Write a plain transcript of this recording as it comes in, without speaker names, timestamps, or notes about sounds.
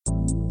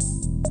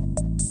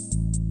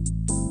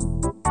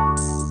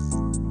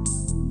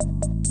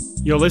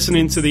You're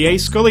listening to the A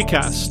Scully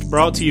Cast,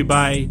 brought to you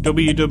by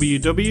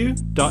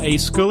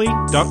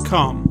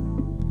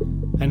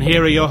www.ascully.com. And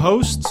here are your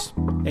hosts,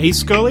 A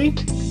Scully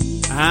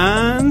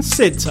and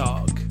Sid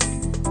Talk.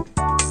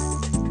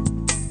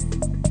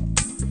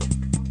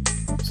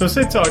 So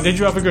Sid Talk, did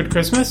you have a good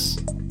Christmas?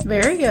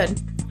 Very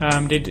good.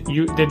 Did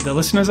the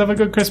listeners have a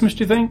good Christmas,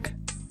 do you think?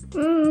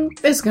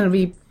 There's gonna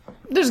be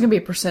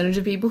a percentage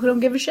of people who don't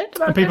give a shit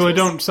about And people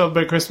Christmas. who don't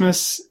celebrate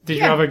Christmas, did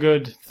you have a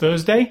good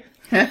Thursday?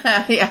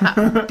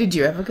 Yeah. Did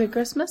you have a good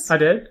Christmas? I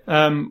did.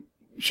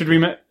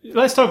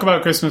 Let's talk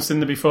about Christmas in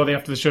the before the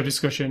after the show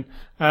discussion.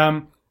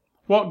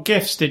 What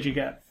gifts did you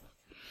get?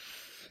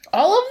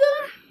 All of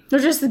them? They're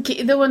just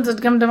the ones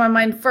that come to my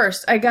mind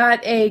first. I got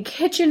a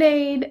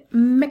KitchenAid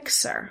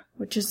mixer,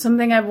 which is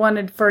something I've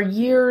wanted for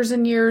years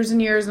and years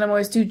and years, and I'm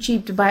always too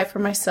cheap to buy it for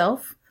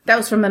myself. That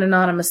was from an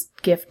anonymous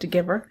gift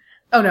giver.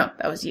 Oh no,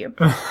 that was you.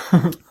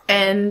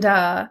 And,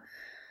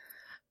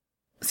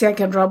 see, I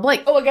can't draw a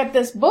blank. Oh, I got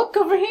this book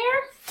over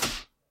here.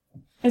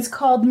 It's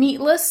called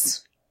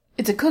Meatless.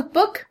 It's a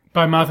cookbook.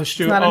 By Martha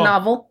Stewart. It's not a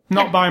novel.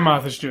 Not by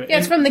Martha Stewart. Yeah,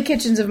 it's from the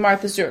kitchens of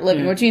Martha Stewart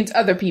Living, which means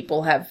other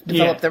people have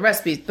developed the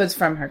recipes, but it's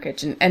from her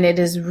kitchen, and it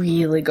is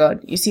really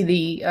good. You see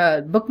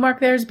the bookmark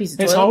there is a piece of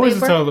toilet paper. It's always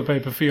the toilet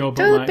paper for your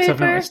bookmarks, I've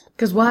noticed.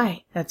 Because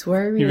why? That's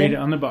where I read it. You read it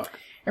on the book.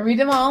 I read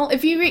them all.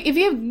 If you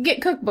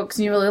get cookbooks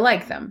and you really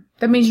like them,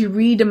 that means you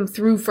read them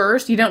through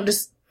first. You don't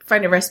just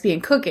find a recipe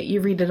and cook it.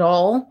 You read it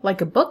all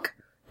like a book.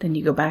 Then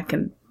you go back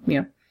and,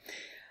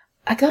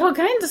 I got all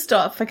kinds of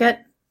stuff. I got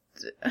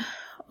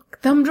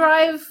thumb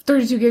drive,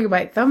 32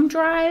 gigabyte thumb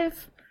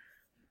drive.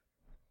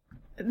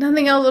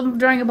 Nothing else. I'm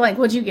drawing a blank.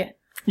 What'd you get?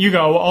 You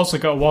also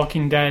got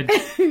Walking Dead.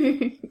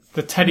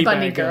 The teddy bear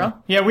Bunny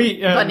girl. Yeah,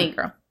 bunny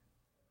girl.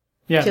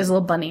 Yeah. She has a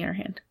little bunny in her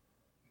hand.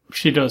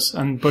 She does,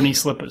 and bunny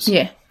slippers.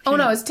 Yeah. Oh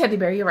no, it's teddy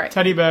bear. You're right.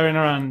 Teddy bear in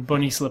her hand,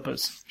 bunny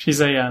slippers.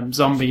 She's a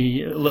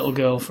zombie little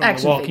girl from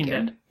Action The Walking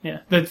figure. Dead.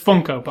 Yeah, the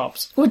Funko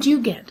Pops. What'd you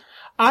get?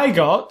 I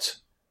got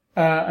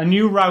a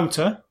new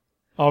router,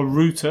 or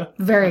router.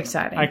 Very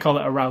exciting. I call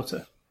it a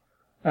router,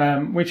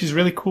 which is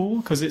really cool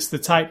because it's the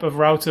type of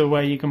router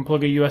where you can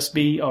plug a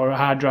USB or a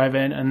hard drive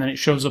in and then it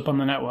shows up on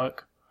the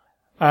network.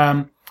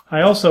 I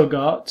also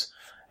got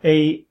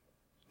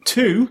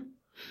two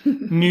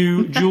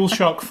new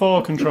DualShock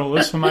 4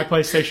 controllers for my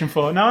PlayStation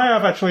 4. Now I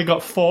have actually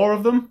got 4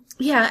 of them.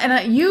 Yeah, and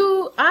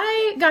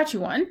I got you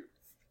one.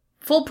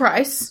 Full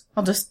price.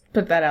 I'll just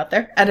put that out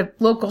there. At a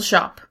local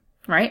shop,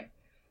 right?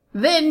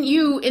 Then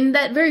you, in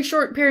that very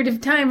short period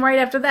of time right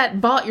after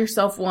that, bought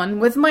yourself one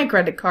with my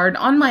credit card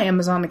on my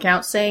Amazon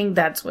account saying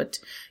that's what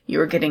you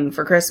were getting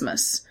for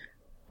Christmas.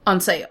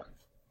 On sale.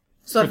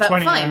 So I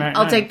thought, fine,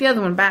 I'll take the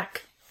other one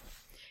back.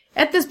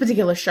 At this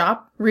particular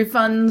shop,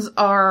 refunds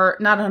are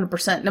not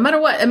 100%. No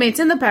matter what. I mean, it's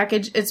in the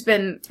package. It's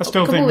been I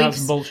still think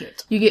that's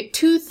bullshit. You get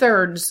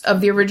 2/3 of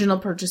the original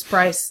purchase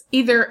price.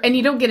 And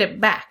you don't get it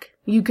back.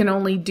 You can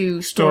only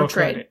do store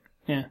trade. Credit.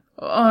 Yeah.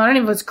 I don't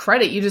even know if it's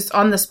credit. You just,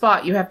 on the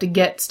spot, you have to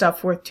get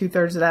stuff worth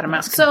 2/3 of that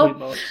amount.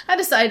 So, I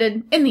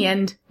decided, in the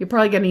end, you're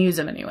probably going to use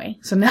them anyway.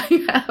 So now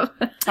you have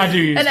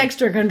an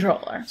extra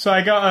controller. So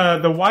I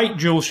got the white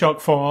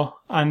DualShock 4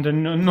 and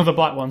another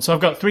black one. So I've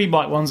got 3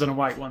 black ones and a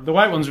white one. The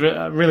white one's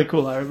really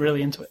cool. I'm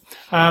really into it.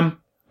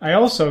 I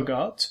also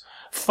got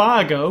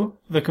Fargo,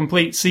 the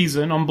complete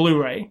season on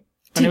Blu-ray.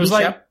 And TV it was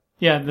show?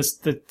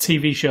 the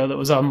TV show that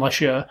was on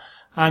last year.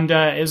 And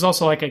it was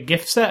also like a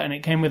gift set, and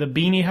it came with a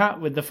beanie hat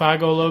with the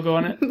Fargo logo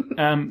on it.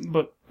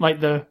 But like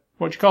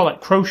what you call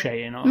it,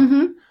 crocheting,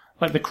 or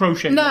like the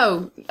crochet.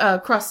 No,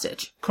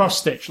 cross-stitch.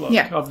 Cross-stitch look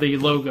of the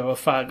logo of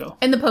Fargo.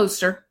 And the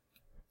poster.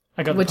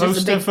 I got the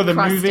poster for the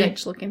movie,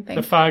 looking thing.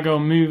 the Fargo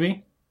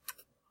movie.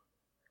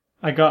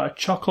 I got a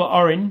chocolate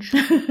orange,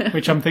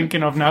 which I'm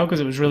thinking of now because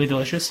it was really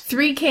delicious.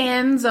 3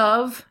 cans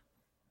of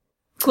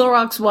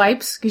Clorox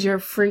wipes, because you're a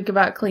freak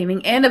about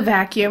cleaning, and a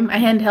vacuum, a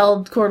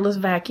handheld cordless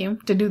vacuum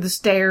to do the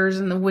stairs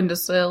and the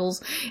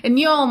windowsills. And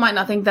you all might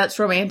not think that's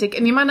romantic,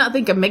 and you might not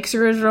think a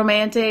mixer is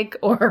romantic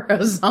or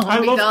a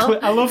zombie doll.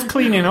 I love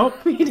cleaning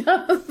up. He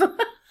does.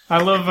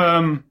 I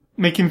love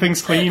making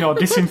things clean or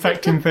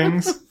disinfecting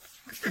things.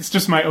 It's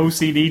just my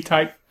OCD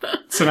type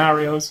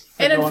scenarios.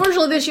 And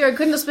unfortunately this year I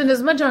couldn't spend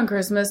as much on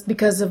Christmas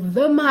because of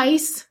the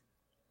mice.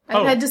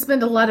 I've had to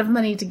spend a lot of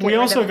money to get rid of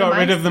the mice. We also got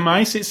rid of the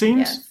mice, it seems.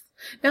 Yes.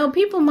 Now,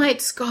 people might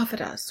scoff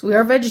at us. We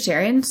are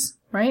vegetarians,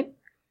 right?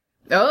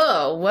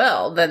 Oh,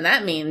 well, then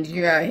that means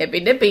you're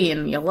hippy-dippy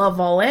and you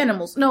love all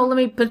animals. No, let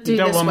me put it this way. You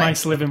don't want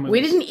mice living with us.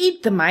 We didn't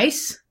eat the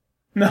mice.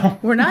 No.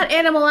 We're not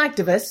animal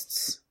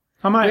activists.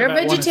 We're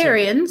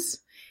vegetarians,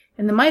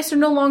 and the mice are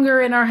no longer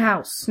in our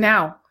house.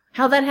 Now,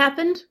 how that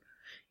happened?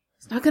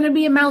 It's not going to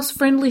be a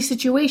mouse-friendly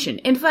situation.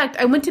 In fact,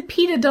 I went to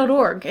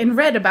PETA.org and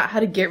read about how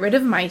to get rid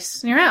of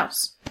mice in your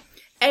house.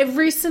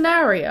 Every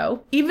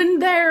scenario, even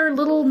their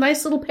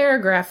nice little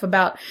paragraph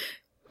about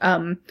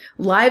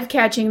live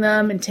catching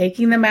them and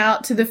taking them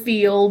out to the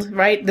field,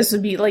 right? This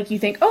would be like you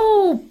think,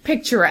 oh,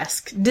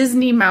 picturesque,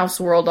 Disney Mouse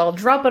World. I'll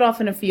drop it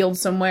off in a field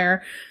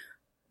somewhere.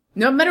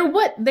 No matter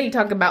what they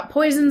talk about,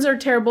 poisons are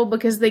terrible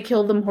because they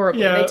kill them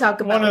horribly. Yeah, They talk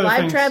about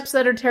live traps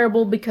that are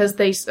terrible because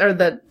are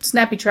the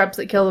snappy traps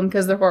that kill them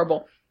because they're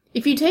horrible.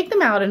 If you take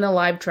them out in a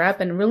live trap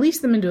and release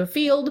them into a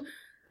field,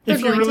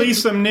 if you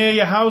release them near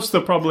your house,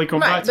 they'll probably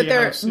come back to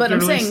your house. But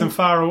if you release them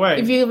far away.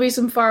 If you release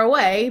them far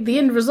away, the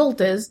end result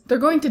is they're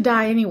going to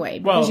die anyway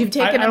because you've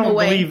taken them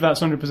away. I don't believe that's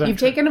 100%. You've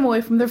taken them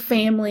away from their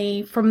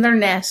family, from their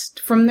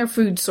nest, from their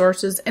food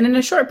sources, and in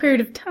a short period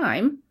of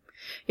time,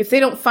 if they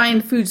don't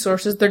find food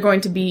sources, they're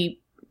going to be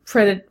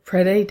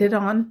predated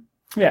on.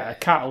 Yeah, a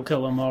cat will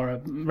kill them or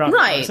a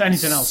rabbit or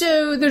anything else.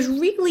 So there's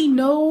really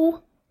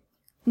no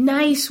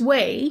nice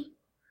way,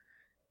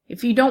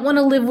 if you don't want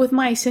to live with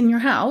mice in your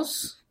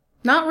house,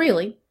 not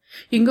really.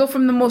 You can go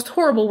from the most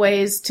horrible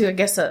ways to, I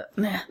guess, they're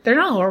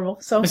not horrible.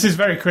 So this is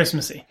very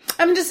Christmassy.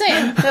 I'm just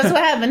saying, that's what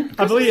happened.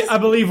 I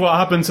believe what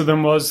happened to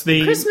them was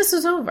Christmas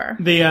was over.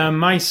 The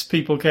mice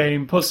people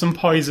came, put some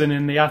poison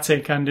in the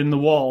attic and in the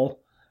wall.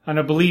 And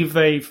I believe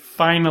they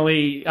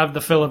finally had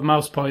the fill of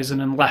mouse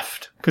poison and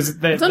left.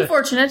 It's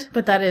unfortunate,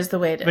 but that is the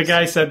way it is. The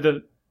guy said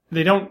that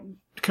they don't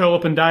curl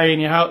up and die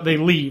in your house. They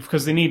leave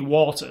because they need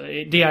water.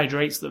 It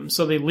dehydrates them.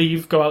 So they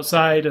leave, go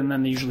outside, and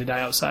then they usually die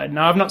outside.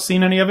 Now, I've not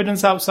seen any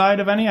evidence outside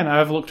of any, and I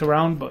have looked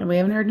around, but... And we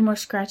haven't heard any more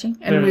scratching.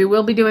 And we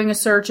will be doing a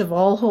search of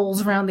all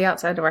holes around the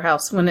outside of our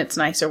house when it's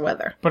nicer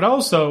weather. But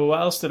also,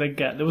 what else did I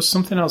get? There was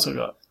something else I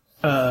got.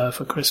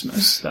 For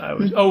Christmas that I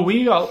was... Oh,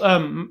 we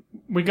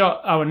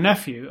got our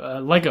nephew a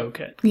Lego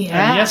kit.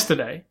 Yeah. And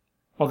yesterday,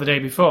 or the day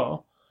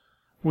before,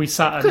 we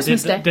sat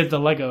and did the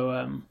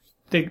Lego,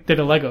 did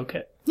a Lego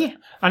kit. Yeah.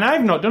 And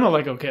I've not done a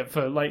Lego kit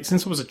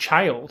since I was a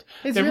child.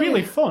 They're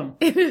really fun.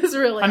 It is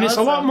really And awesome. it's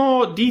a lot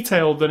more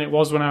detailed than it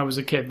was when I was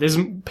a kid. There's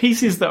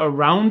pieces that are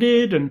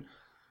rounded and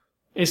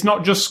it's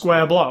not just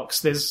square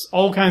blocks. There's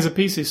all kinds of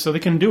pieces, so they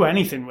can do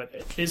anything with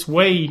it. It's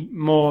way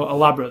more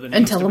elaborate than it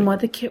And used tell to them be. what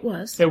the kit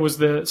was. It was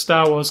the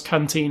Star Wars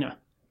Cantina.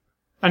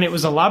 And it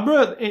was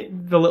elaborate.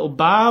 The little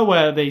bar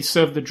where they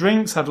served the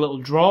drinks had little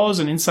drawers,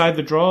 and inside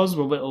the drawers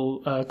were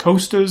little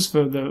coasters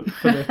for the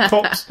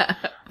cups.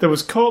 There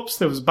was cups,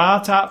 there was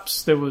bar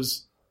taps, there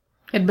was...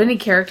 Had many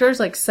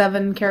characters, like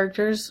 7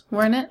 characters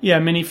were in it? Yeah,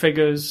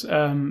 minifigures.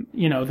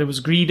 There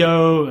was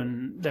Greedo,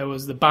 and there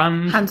was the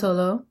band. Han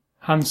Solo.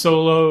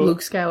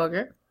 Luke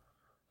Skywalker.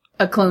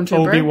 A clone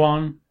trooper.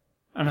 Obi-Wan.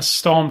 And a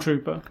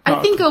stormtrooper.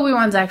 I think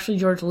Obi-Wan's actually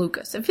George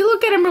Lucas. If you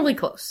look at him really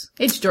close,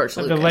 it's George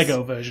Lucas. The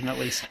Lego version, at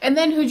least. And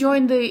then who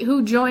joined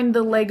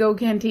the Lego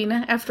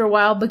Cantina after a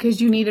while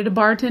because you needed a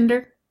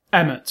bartender?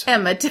 Emmett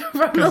from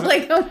the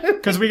Lego movie.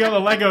 Because we got the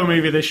Lego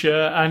movie this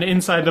year, and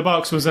inside the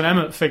box was an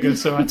Emmett figure,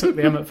 so I took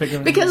the Emmett figure.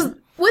 Because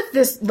with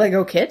this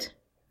Lego kit,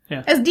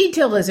 as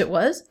detailed as it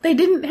was, they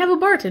didn't have a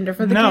bartender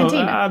for the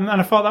cantina. And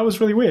I thought that was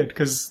really weird,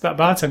 because that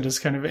bartender's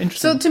kind of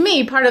interesting. So to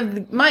me, part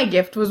of my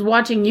gift was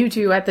watching you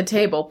two at the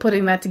table,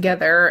 putting that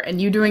together, and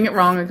you doing it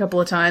wrong a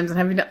couple of times, and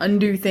having to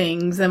undo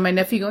things, and my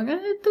nephew going,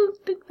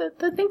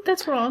 I think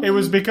that's wrong. It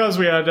was because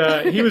we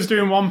had, he was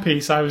doing one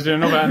piece, I was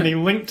doing another, and they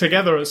linked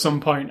together at some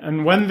point,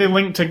 and when they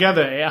linked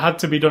together, it had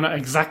to be done at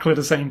exactly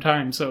the same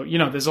time, so,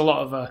 there's a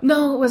lot of...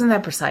 No, it wasn't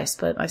that precise,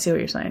 but I see what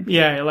you're saying.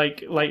 Yeah,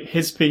 like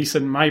his piece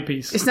and my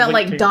piece. It's not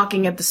like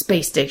docking at the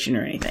space station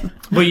or anything.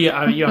 But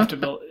yeah, you have to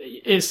build...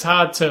 It's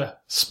hard to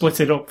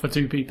split it up for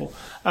 2 people.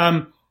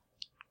 But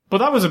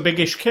that was a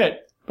big-ish kit.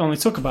 It only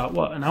took about,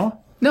 an hour?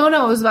 No,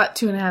 it was about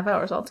 2.5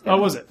 hours altogether. Oh,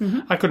 was it?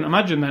 Mm-hmm. I couldn't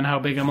imagine then how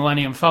big a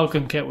Millennium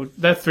Falcon kit would...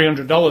 They're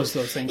 $300,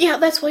 those things. Yeah,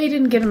 that's why you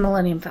didn't get a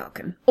Millennium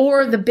Falcon.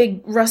 Or the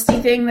big rusty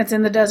thing that's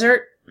in the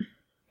desert.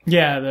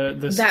 Yeah,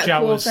 the that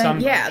cool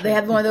thing. Yeah, they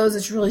had one of those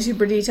that's really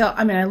super detailed.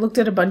 I mean, I looked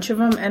at a bunch of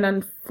them, and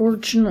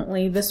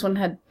unfortunately, this one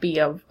had to be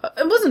it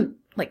wasn't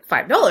like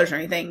 $5 or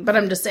anything, but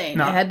I'm just saying,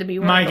 it had to be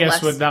one my of the guess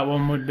less. with that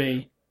one would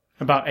be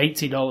about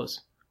 $80. It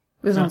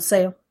was on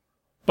sale.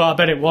 But I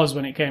bet it was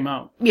when it came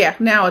out. Yeah,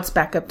 now it's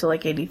back up to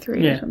like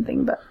 83 or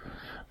something, but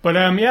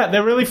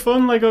they're really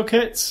fun Lego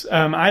kits.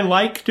 I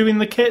like doing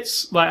the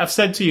kits. Like I've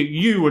said to you,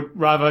 you would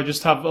rather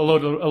just have a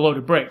load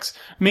of bricks.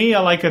 Me,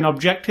 I like an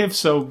objective,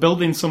 so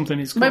building something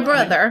is cool. My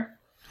brother,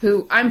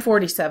 who I'm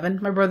 47,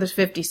 my brother's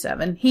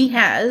 57, he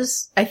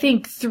has, I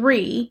think,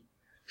 3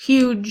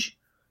 huge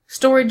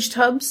storage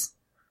tubs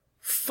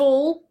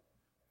full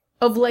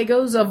of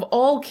Legos of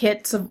all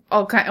kits of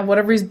all kind of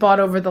whatever he's bought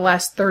over the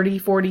last 30,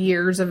 40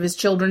 years of his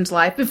children's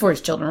life. Before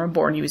his children were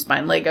born, he was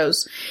buying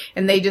Legos.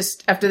 And they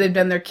just, after they've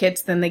done their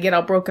kits, then they get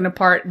all broken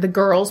apart. The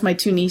girls, my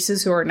 2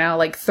 nieces who are now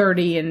like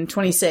 30 and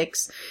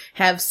 26,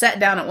 have sat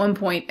down at one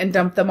point and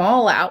dumped them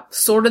all out,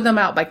 sorted them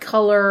out by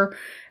color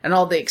and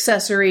all the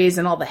accessories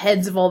and all the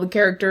heads of all the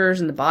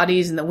characters and the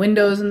bodies and the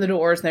windows and the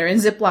doors. And they're in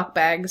Ziploc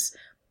bags.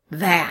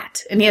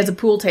 And he has a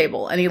pool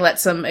table, and he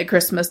lets them at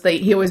Christmas.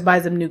 He always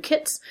buys them new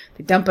kits.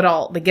 They dump it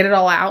all, they get it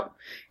all out,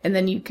 and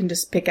then you can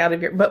just pick out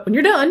but when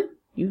you're done,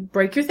 you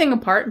break your thing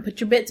apart and put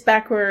your bits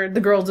back where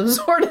the girls have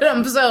sorted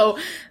them. So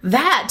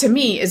that, to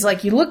me, is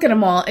like you look at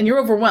them all and you're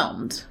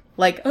overwhelmed.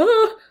 Like,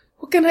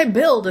 what can I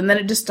build? And then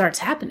it just starts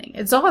happening.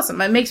 It's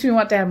awesome. It makes me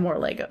want to have more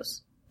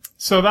Legos.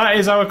 So that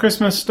is our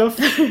Christmas stuff.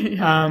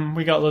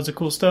 We got loads of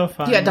cool stuff.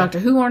 You got Doctor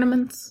Who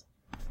ornaments?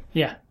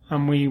 Yeah.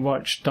 And we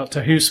watched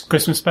Doctor Who's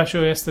Christmas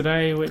special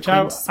yesterday, which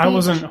I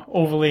wasn't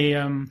overly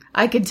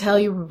I could tell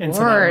you were into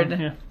bored. that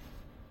one. Yeah.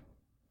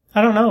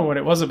 I don't know what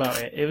it was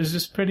about it. It was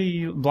just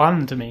pretty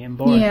bland to me and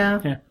boring.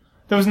 Yeah.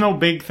 There was no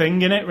big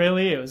thing in it,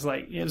 really. It was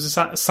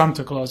a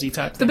Santa Claus-y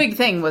type thing. The big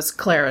thing was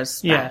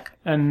Clara's back.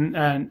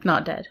 And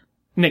not dead.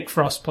 Nick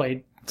Frost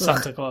played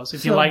Santa Claus.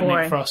 If you so like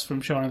boring. Nick Frost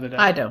from Shaun of the Dead.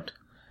 I don't.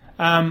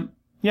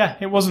 Yeah,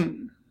 it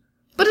wasn't...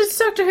 But it's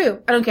Doctor Who.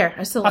 I don't care.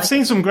 I still like I've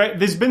seen some great...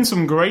 There's been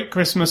some great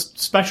Christmas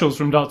specials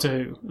from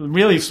Doctor Who.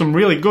 Really, some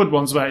really good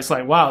ones where it's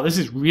like, wow, this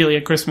is really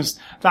a Christmas...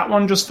 That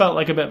one just felt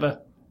like a bit of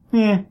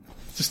a...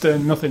 just a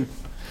nothing.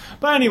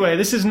 But anyway,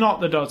 this is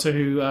not the Doctor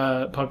Who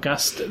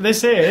podcast.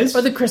 This is...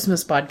 Or the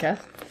Christmas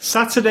podcast.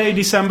 Saturday,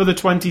 December the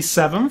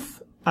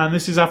 27th. And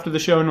this is after the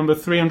show number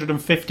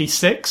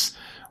 356.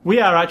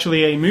 We are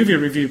actually a movie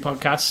review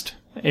podcast,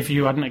 if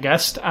you hadn't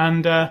guessed.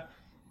 And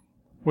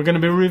we're going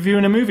to be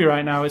reviewing a movie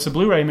right now. It's a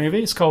Blu-ray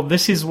movie. It's called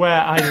This Is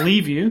Where I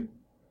Leave You.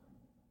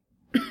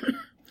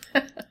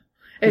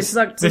 This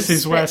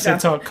is where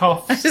Sitar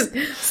coughs. I just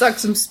sucked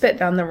some spit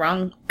down the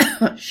wrong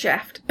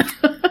shaft.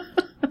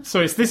 So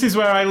it's This Is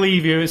Where I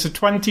Leave You. It's a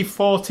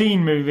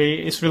 2014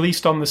 movie. It's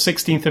released on the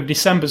 16th of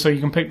December, so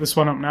you can pick this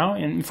one up now.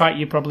 In fact,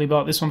 you probably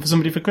bought this one for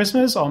somebody for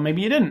Christmas, or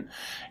maybe you didn't.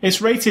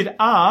 It's rated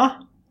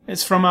R.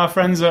 It's from our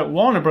friends at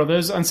Warner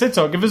Brothers. And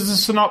Sitar, give us a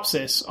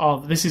synopsis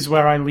of This Is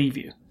Where I Leave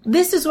You.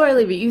 This is where I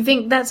leave you. You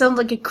think that sounds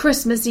like a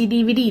Christmassy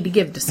DVD to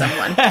give to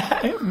someone?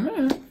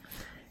 I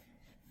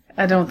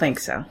don't think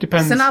so.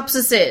 Depends.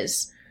 Synopsis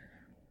is...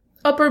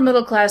 upper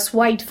middle class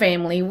white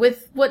family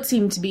with what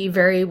seem to be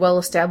very well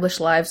established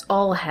lives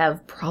all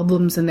have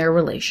problems in their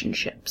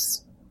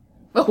relationships.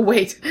 Oh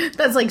wait,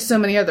 that's like so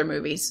many other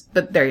movies,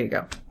 but there you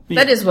go.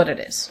 Yeah. That is what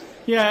it is.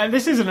 Yeah,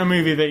 this isn't a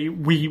movie that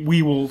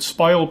we will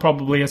spoil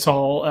probably at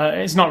all.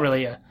 It's not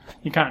really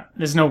you can't,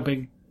 there's no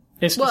big,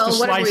 it's just a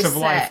slice of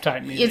life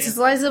type movie. It's a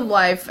slice of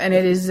life, and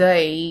it is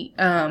it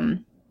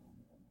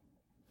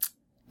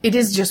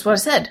is just what I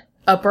said.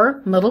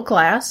 Upper middle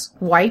class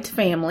white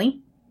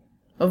family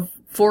of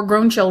 4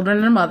 grown children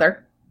and a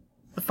mother.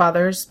 The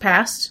father's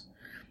passed,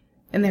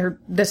 and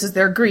this is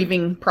their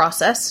grieving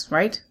process,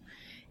 right?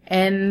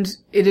 And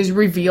it is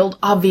revealed,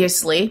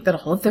 obviously, that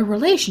all of their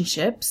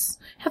relationships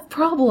have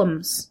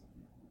problems.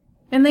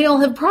 And they all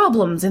have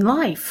problems in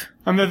life.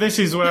 And this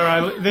is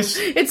where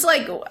It's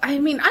like, I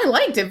mean, I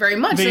liked it very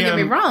much, don't get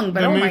me wrong,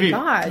 but my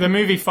God. The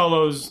movie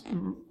follows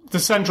the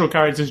central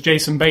character is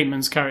Jason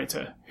Bateman's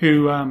character,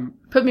 who...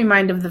 put me in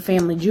mind of The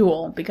Family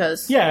Jewel,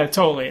 because... Yeah,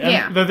 totally.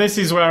 And the This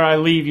Is Where I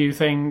Leave You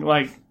thing,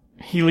 like,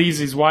 he leaves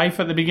his wife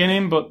at the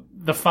beginning, but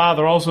the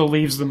father also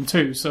leaves them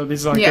too, so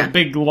there's like a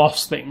big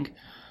loss thing.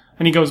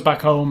 And he goes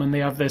back home, and they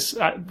have this...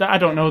 I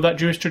don't know that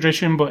Jewish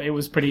tradition, but it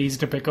was pretty easy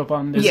to pick up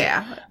on.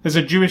 There's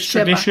a Jewish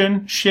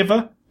tradition,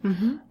 Shiva,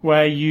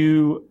 where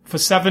you, for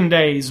 7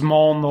 days,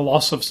 mourn the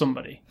loss of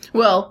somebody.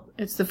 Well,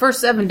 it's the first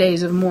 7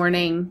 days of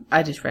mourning.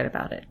 I just read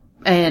about it.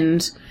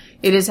 And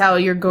it is how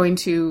you're going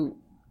to,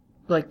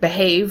 like,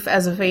 behave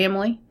as a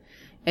family.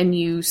 And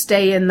you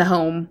stay in the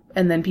home,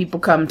 and then people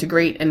come to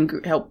greet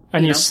and help.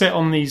 And you sit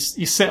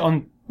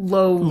on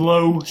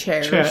low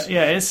chairs.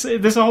 Yeah,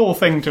 there's a whole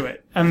thing to it.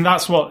 And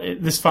that's what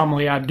this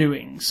family are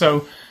doing.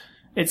 So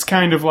it's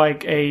kind of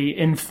like a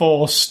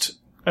enforced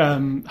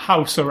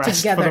house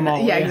arrest for them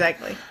all. Yeah,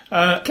 exactly.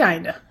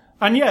 Kinda.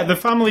 And yeah, the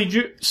Family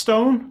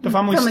Stone,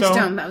 Family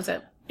Stone, that was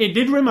it. It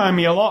did remind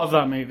me a lot of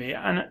that movie.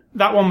 And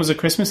that one was a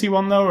Christmassy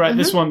one, though, right?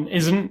 This one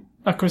isn't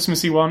a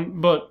Christmassy one,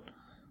 but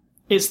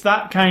it's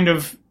that kind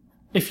of...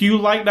 If you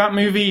like that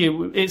movie,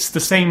 it's the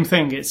same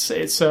thing. It's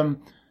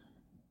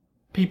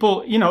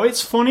people,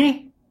 it's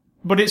funny,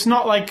 but it's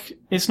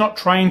not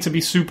trying to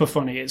be super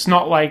funny. It's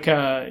not like,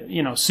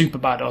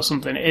 Superbad or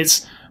something.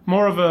 It's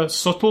more of a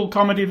subtle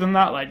comedy than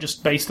that, like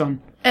just based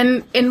on...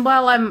 And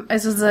while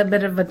this is a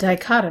bit of a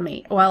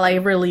dichotomy, while I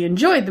really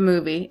enjoyed the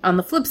movie, on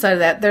the flip side of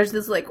that, there's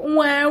this like,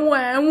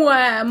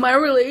 wah, my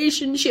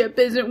relationship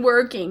isn't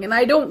working, and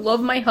I don't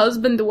love my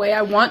husband the way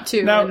I want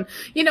to. Now,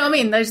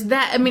 and, there's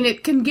that. I mean,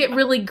 it can get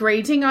really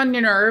grating on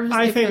your nerves.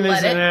 I think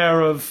there's an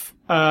air of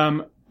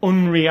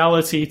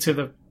unreality to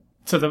the.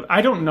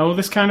 I don't know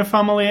this kind of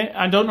family.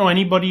 I don't know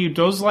anybody who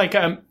does. Like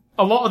a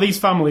lot of these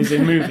families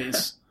in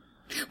movies,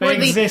 they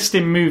exist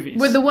in movies.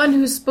 Where the one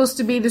who's supposed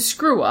to be the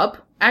screw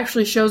up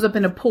actually shows up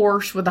in a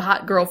Porsche with a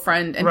hot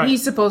girlfriend, and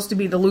he's supposed to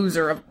be the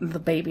loser of the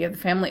baby of the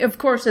family. Of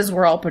course, as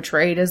we're all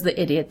portrayed as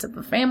the idiots of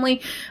the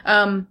family,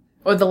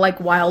 or the like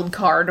wild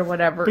card or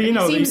whatever. But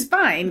it seems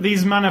fine.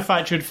 These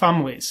manufactured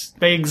families,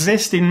 they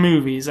exist in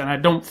movies, and I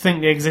don't think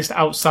they exist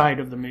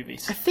outside of the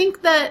movies. I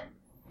think that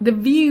the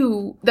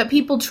view that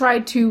people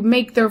try to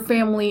make their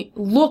family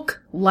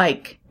look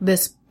like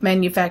this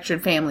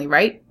manufactured family,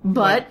 right?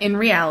 But in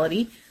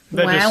reality, we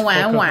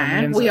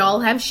all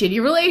have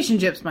shitty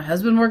relationships. My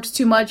husband works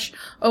too much.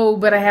 Oh,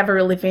 but I have a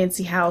really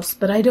fancy house,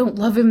 but I don't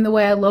love him the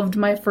way I loved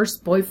my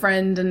first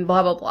boyfriend, and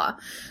blah, blah, blah.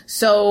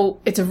 So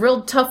it's a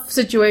real tough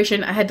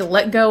situation. I had to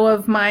let go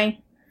of my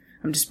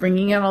I'm just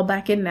bringing it all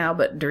back in now,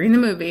 but during the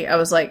movie, I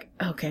was like,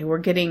 okay,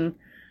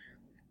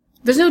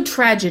 there's no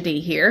tragedy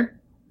here.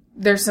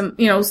 There's some,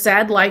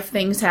 sad life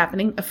things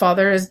happening. A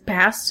father has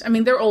passed. I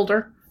mean, they're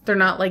older. They're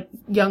not like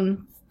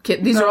young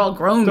kids. These are all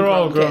grown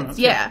kids.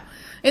 Yeah.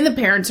 And the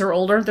parents are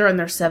older. They're in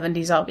their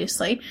 70s,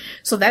 obviously.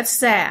 So that's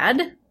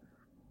sad.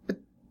 But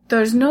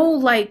there's no,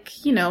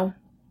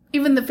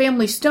 even the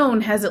family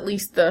stone has at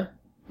least that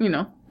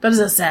is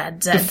a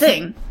sad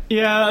thing.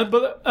 Yeah,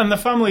 and the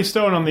family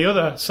stone on the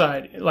other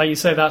side, like you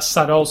say, that's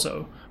sad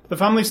also. The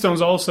family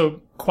stone's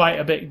also quite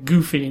a bit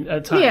goofy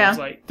at times. Yeah.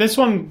 Like, this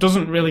one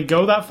doesn't really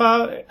go that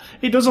far.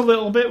 It does a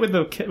little bit with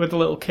the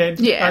little kid.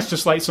 Yeah. That's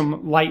just like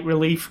some light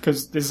relief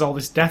because there's all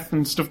this death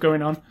and stuff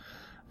going on.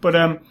 But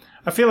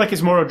I feel like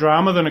it's more a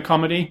drama than a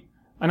comedy.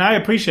 And I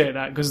appreciate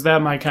that because they're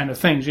my kind of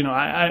things.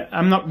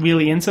 I'm not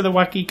really into the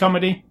wacky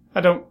comedy.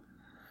 I don't.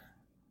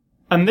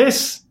 And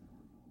this,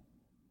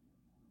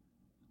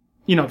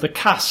 the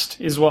cast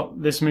is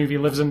what this movie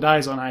lives and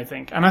dies on, I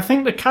think. And I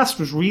think the cast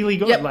was really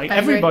good. Yep, like, I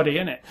agree. everybody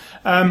in it.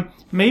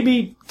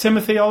 Maybe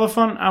Timothy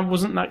Olyphant, I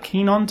wasn't that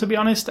keen on, to be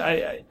honest.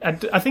 I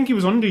think he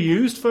was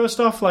underused,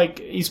 first off. Like,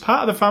 he's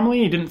part of the family.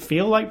 He didn't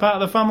feel like part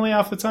of the family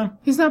half the time.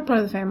 He's not part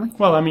of the family.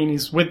 Well, I mean,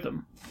 he's with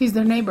them. He's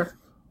their neighbor.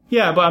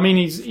 Yeah, but I mean,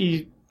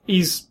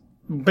 he's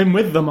been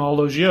with them all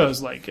those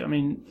years. Like, I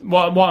mean,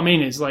 what I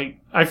mean is, like,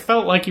 I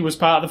felt like he was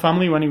part of the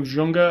family when he was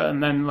younger,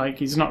 and then, like,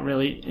 he's not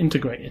really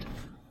integrated.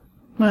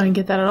 Well, I didn't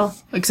get that at all.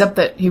 Except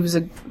that he was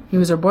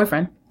her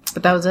boyfriend.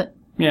 But that was it.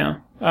 Yeah.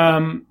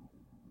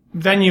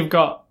 Then you've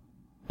got,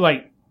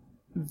 but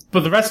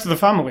the rest of the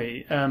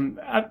family,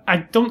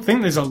 I don't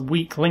think there's a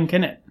weak link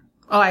in it.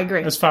 Oh, I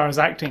agree. As far as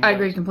acting goes. I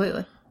agree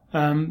completely.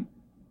 And,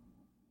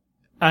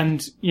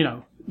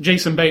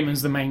 Jason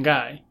Bateman's the main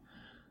guy.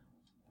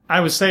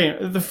 I was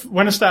saying,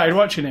 when I started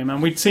watching him,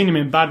 and we'd seen him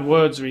in Bad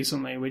Words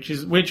recently, which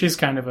is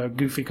kind of a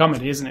goofy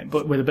comedy, isn't it?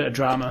 But with a bit of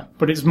drama.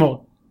 But it's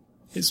more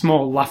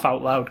laugh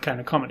out loud kind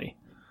of comedy.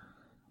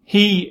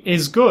 He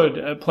is good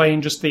at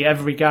playing just the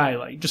every guy,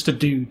 like just a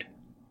dude.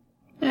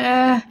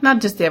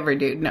 Not just the every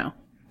dude, no.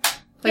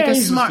 Like Yeah, a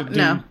he's smart, just a dude.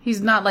 no,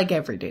 he's not like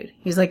every dude.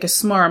 He's like a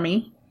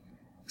smarmy,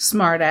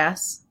 smart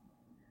ass.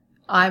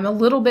 I'm a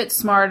little bit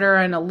smarter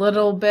and a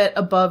little bit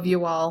above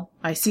you all.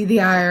 I see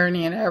the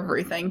irony in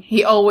everything.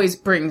 He always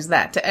brings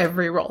that to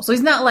every role. So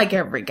he's not like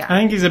every guy. I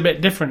think he's a bit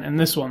different in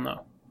this one,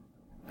 though.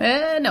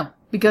 No.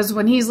 Because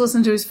when he's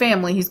listening to his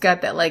family, he's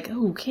got that, like,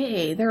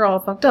 okay, they're all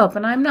fucked up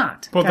and I'm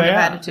not Well, kind they of are,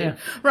 attitude.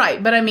 yeah.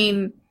 Right, but I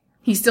mean,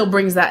 he still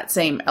brings that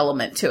same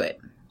element to it.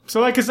 So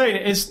like I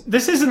say,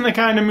 this isn't the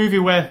kind of movie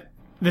where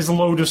there's a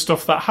load of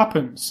stuff that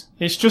happens.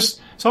 It's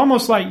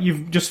almost like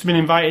you've just been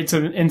invited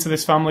into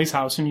this family's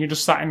house and you're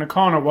just sat in the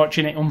corner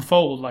watching it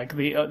unfold like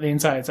the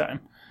entire time.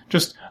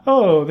 Just,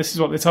 oh, this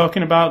is what they're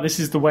talking about. This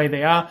is the way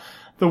they are.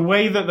 The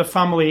way that the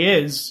family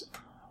is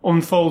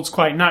unfolds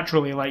quite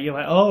naturally. Like, you're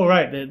like, oh,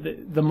 right,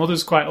 the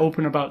mother's quite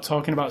open about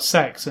talking about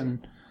sex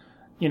and,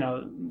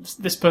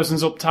 this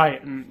person's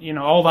uptight and,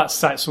 all that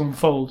starts to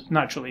unfold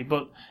naturally.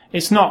 But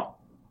it's not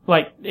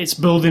like it's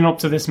building up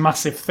to this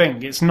massive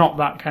thing. It's not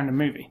that kind of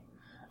movie.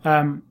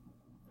 I'm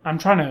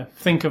trying to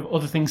think of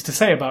other things to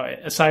say about it,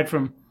 aside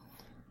from,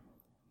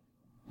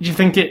 do you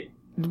think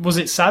was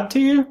it sad to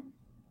you?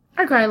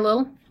 I cried a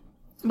little.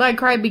 But I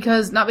cried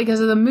not because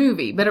of the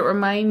movie, but it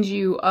reminds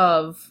you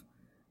of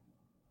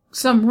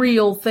some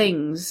real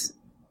things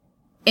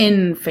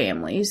in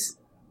families.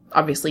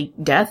 Obviously,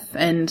 death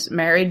and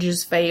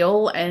marriages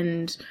fail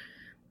and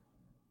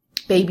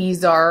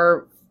babies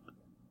are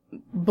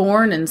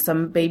born and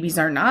some babies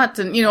are not.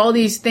 And, all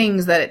these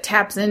things that it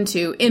taps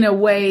into in a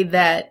way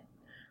that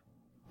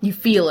you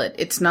feel it.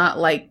 It's not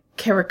like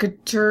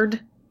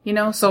caricatured,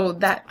 so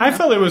that... I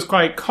felt it was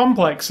quite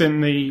complex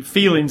in the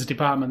feelings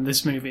department,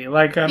 this movie.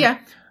 Like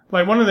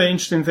one of the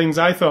interesting things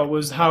I thought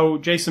was how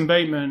Jason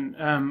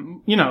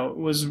Bateman,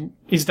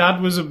 his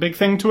dad was a big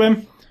thing to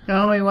him.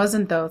 No, he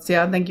wasn't though. See,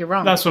 I think you're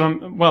wrong. That's what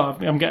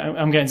I'm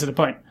getting to the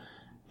point.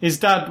 His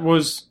dad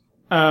was,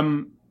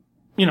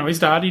 his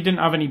dad, he didn't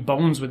have any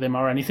bones with him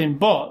or anything,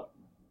 but,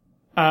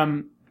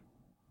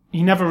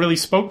 he never really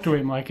spoke to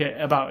him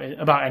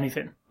about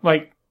anything.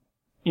 Like,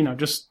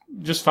 just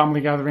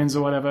family gatherings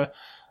or whatever.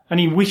 And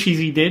he wishes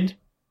he did,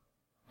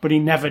 but he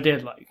never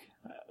did. Like,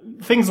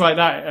 things like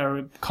that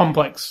are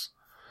complex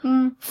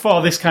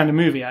for this kind of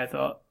movie, I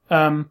thought.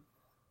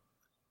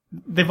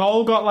 They've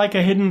all got like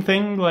a hidden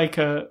thing, like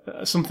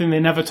something they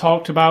never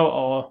talked about,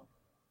 or,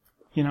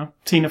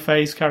 Tina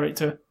Fey's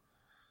character.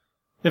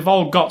 They've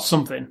all got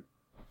something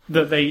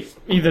that they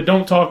either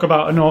don't talk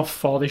about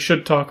enough, or they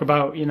should talk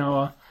about,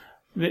 or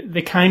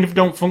they kind of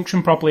don't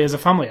function properly as a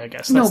family, I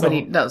guess.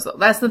 Nobody does, though.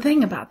 That's the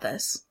thing about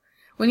this.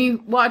 When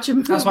you watch a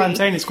movie... That's why I'm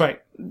saying it's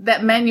quite...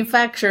 that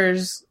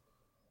manufactures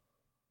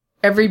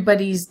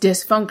everybody's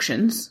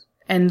dysfunctions,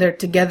 and they're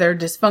together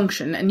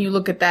dysfunction, and you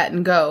look at that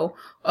and go,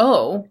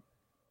 oh,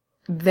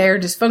 they're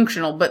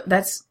dysfunctional, but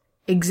that's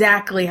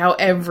exactly how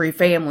every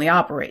family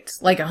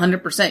operates. Like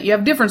 100%. You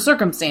have different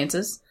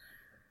circumstances,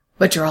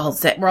 but we're all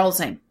the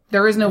same.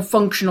 There is no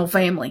functional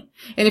family.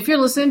 And if you're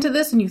listening to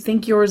this and you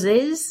think yours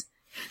is,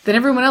 then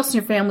everyone else in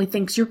your family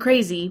thinks you're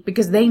crazy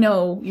because they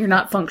know you're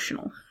not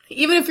functional.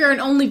 Even if you're an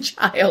only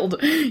child,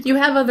 you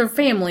have other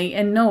family,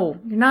 and no,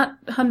 you're not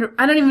 100.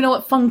 I don't even know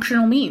what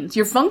functional means.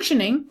 You're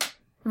functioning.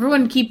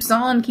 Everyone keeps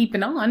on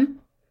keeping on.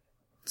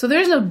 So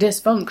there's no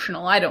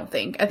dysfunctional, I don't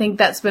think. I think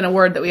that's been a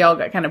word that we all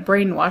got kind of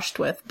brainwashed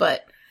with,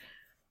 but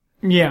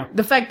Yeah.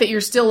 the fact that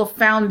you're still a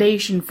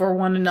foundation for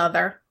one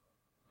another,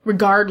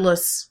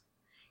 regardless,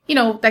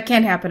 that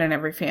can't happen in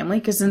every family,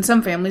 because in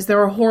some families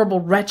there are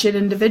horrible, wretched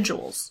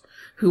individuals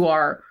who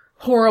are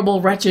horrible,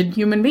 wretched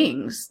human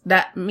beings.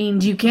 That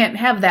means you can't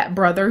have that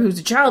brother who's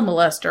a child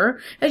molester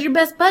as your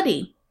best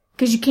buddy,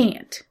 because you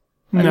can't.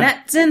 And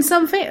that's in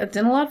it's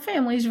in a lot of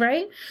families,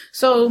 right?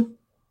 So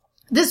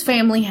this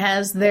family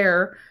has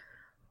their,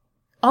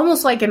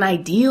 almost like an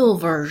ideal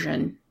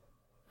version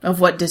of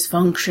what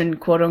dysfunction,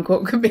 quote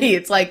unquote, could be.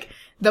 It's like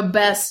the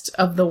best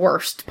of the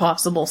worst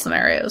possible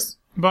scenarios.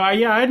 But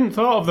yeah, I hadn't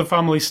thought of The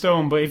Family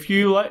Stone, but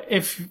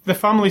if The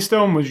Family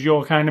Stone was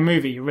your kind of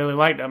movie, you really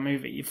liked that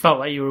movie, you felt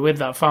like you were with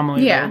that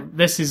family, Yeah.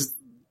 well,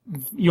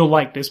 you'll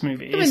like this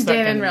movie. Even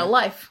Dan in real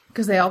life,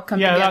 because they all come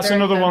together. Yeah, that's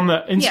another one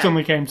that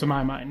instantly came to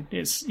my mind.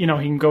 It's,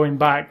 him going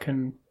back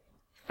and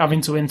having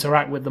to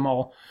interact with them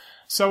all.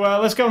 So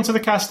let's get on to the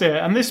cast here.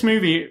 And this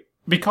movie,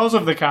 because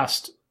of the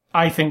cast,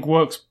 I think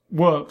works.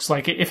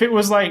 Like, if it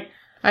was like,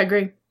 I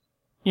agree.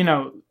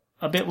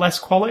 a bit less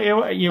quality.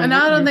 And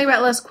I don't think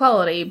about less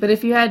quality, but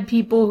if you had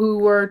people who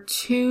were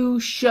too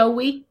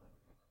showy,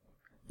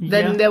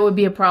 then there would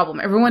be a problem.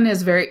 Everyone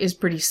is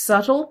pretty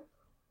subtle,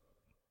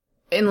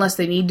 unless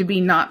they need to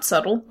be not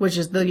subtle, which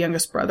is the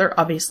youngest brother,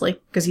 obviously,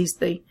 because he's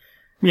the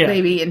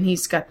baby and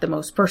he's got the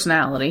most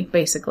personality,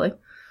 basically.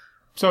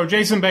 So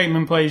Jason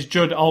Bateman plays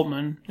Judd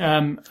Altman.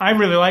 I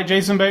really like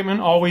Jason Bateman,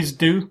 always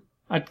do.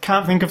 I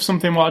can't think of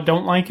something what I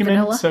don't like him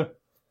Vanilla? in. So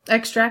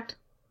Extract?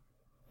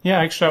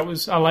 yeah,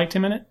 Extract I liked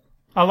him in it.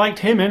 I liked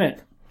him in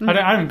it.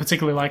 I didn't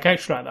particularly like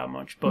Extract that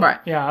much,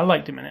 but yeah, I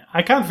liked him in it.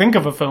 I can't think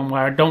of a film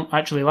where I don't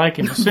actually like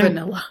him.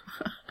 Vanilla.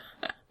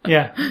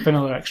 Yeah,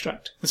 Vanilla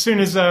Extract. As soon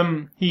as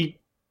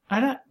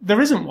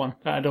there isn't one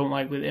that I don't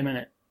like with him in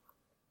it.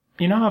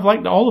 I've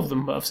liked all of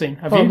them that I've seen.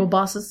 Have Horrible you?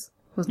 Bosses?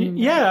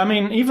 Yeah, I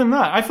mean, even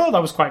that. I thought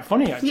that was quite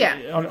funny, actually.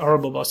 Yeah.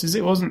 Horrible Bosses.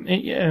 It wasn't...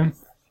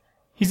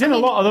 he's in a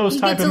lot of those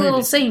type of movies. He gets a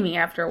little samey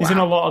after a while. He's in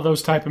a lot of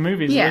those type of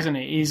movies, isn't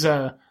he? He's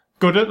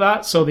good at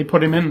that, so they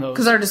put him in those.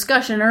 Because our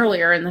discussion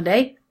earlier in the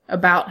day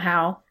about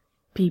how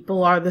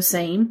people are the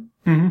same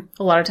a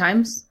lot of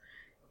times.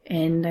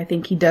 And I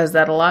think he does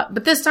that a lot.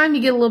 But this time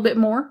you get a little bit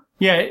more.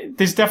 Yeah,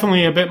 there's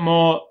definitely a bit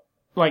more,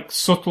 like,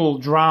 subtle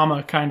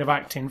drama kind of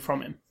acting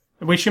from him,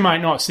 which you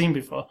might not have seen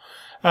before.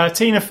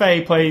 Tina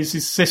Fey plays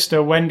his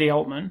sister, Wendy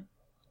Altman.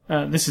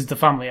 This is the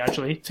family,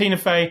 actually. Tina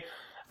Fey,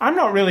 I'm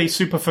not really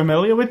super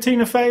familiar with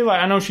Tina Fey.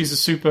 Like, I know she's a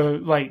super,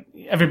 like,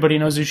 everybody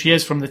knows who she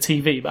is from the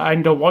TV, but I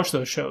don't watch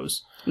those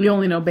shows. You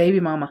only know Baby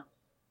Mama.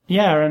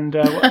 Yeah, and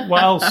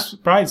what else?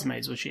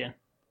 Bridesmaids was she in?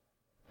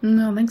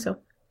 No, I don't think so.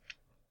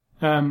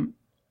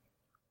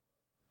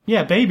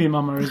 Yeah, Baby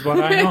Mama is what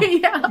I know.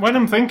 Yeah. When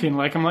I'm thinking,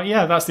 I'm like,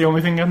 yeah, that's the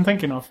only thing I'm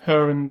thinking of.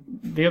 Her and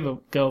the other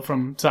girl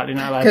from Saturday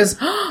Night Live.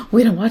 Because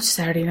we don't watch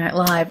Saturday Night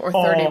Live or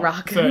 30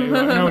 Rock. 30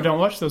 Rock. No, don't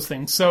watch those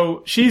things.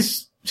 So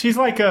she's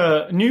like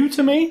new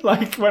to me.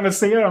 Like, when I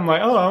see her, I'm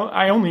like, oh,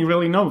 I only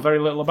really know very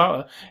little about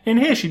her. In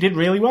here, she did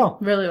really well.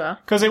 Really well.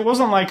 Because it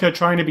wasn't like her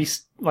trying to be,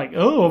 like,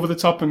 over the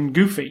top and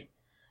goofy.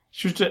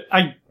 She was just,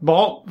 I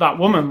bought that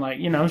woman, like,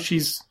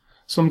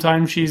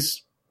 sometimes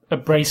she's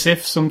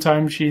abrasive,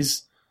 sometimes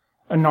she's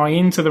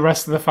annoying to the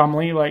rest of the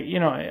family. Like,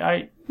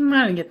 I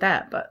didn't get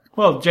that, but...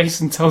 Well,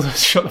 Jason tells us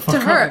shut the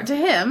fuck up. To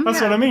him.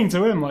 That's what I mean,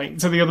 to him, like,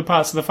 to the other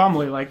parts of the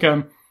family. Like,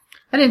 I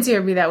didn't see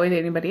her be that way to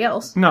anybody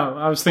else. No,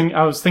 I was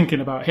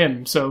thinking about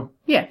him, so...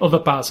 Yeah. Other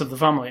parts of the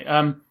family.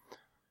 And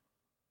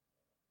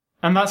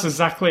that's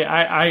exactly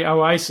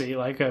how I see,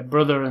 like, a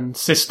brother and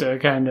sister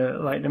kind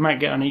of, like, they might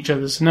get on each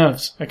other's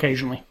nerves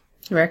occasionally.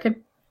 You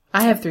reckon?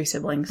 I have 3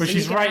 siblings. But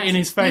she's right in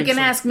his face. You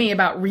can ask me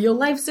about real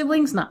life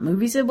siblings, not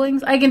movie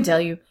siblings. I can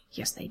tell you,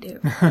 yes, they do.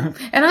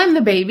 And I'm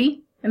the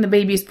baby, and the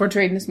baby is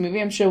portrayed in this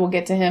movie. I'm sure we'll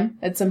get to him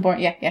at some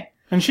point. Yeah.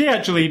 And she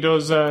actually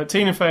does,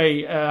 Tina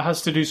Fey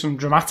has to do some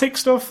dramatic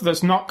stuff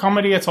that's not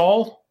comedy at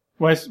all,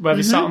 where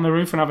they sat on the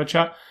roof and have a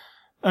chat,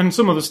 and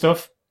some other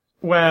stuff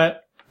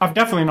where I've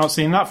definitely not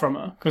seen that from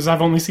her, because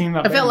I've only seen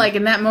that. I felt like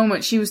in that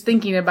moment she was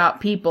thinking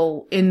about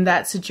people in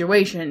that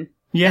situation.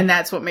 Yeah. And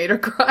that's what made her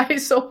cry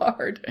so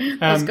hard.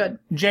 That's good.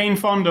 Jane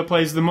Fonda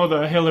plays the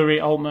mother, Hilary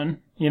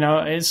Altman.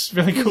 It's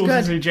really cool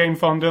to see Jane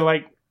Fonda,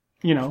 like,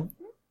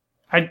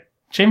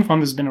 Jane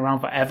Fonda's been around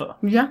forever.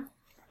 Yeah.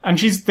 And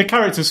the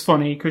character's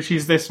funny, because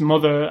she's this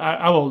mother,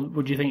 how old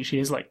would you think she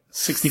is? Like,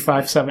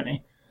 65,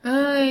 70?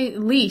 At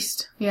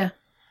least, yeah.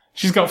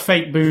 She's got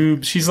fake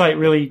boobs, she's like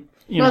really,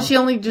 Well, she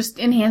only just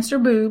enhanced her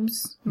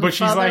boobs. But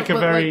she's like a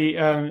very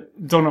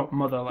done-up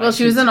mother. Like, well,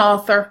 she was an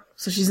author,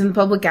 so she's in the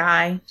public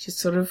eye.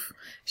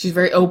 She's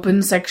very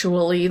open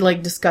sexually,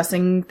 like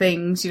discussing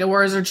things,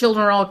 whereas her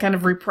children are all kind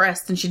of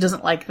repressed, and she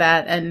doesn't like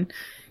that. And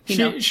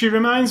she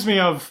reminds me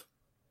of,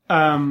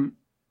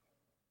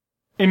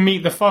 in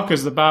Meet the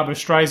Fockers, the Barbara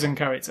Streisand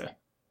character.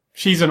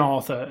 She's an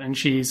author, and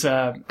she's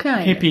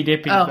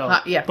hippy-dippy, though.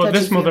 Yeah, but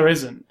this mother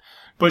isn't.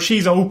 But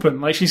she's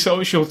open. Like,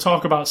 she'll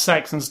talk about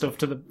sex and stuff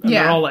to the... And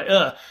they're all like,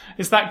 ugh.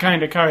 It's that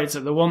kind of character.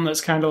 The one that's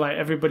kind of like,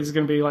 everybody's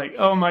going to be like,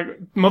 oh, my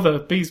mother,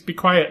 please be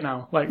quiet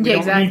now. Like, we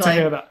don't need to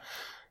hear that.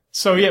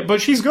 So, yeah,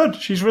 but she's good.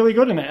 She's really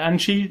good in it.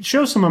 And she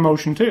shows some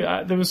emotion, too.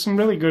 There was some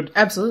really good...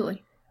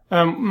 Absolutely.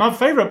 My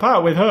favourite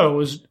part with her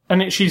was...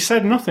 And she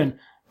said nothing.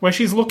 Where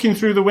she's looking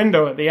through the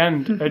window at the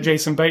end at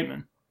Jason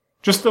Bateman.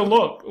 Just to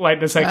look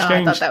like this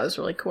exchange. I thought that was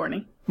really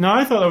corny. No,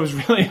 I thought that was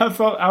really...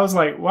 I was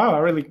like, wow, I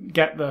really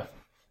get the...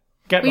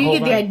 Well, you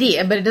get the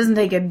idea, but it doesn't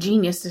take a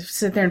genius to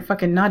sit there and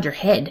fucking nod your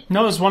head.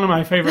 No, it's one of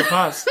my favourite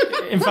parts.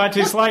 In fact,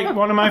 it's like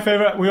one of my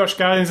favourite... We watched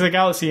Guardians of the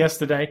Galaxy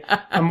yesterday,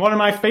 and one of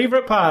my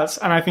favourite parts,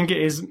 and I think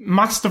it is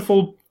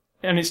masterful,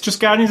 and it's just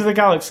Guardians of the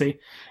Galaxy,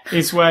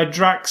 is where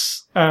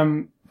Drax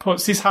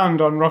puts his hand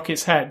on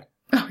Rocket's head.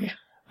 Oh, yeah.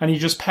 And he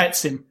just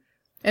pets him.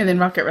 And then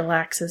Rocket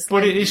relaxes.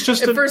 But it's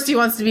just... At first he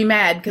wants to be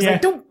mad, because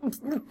like,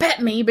 don't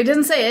pet me, but he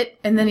doesn't say it,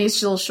 and then his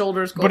little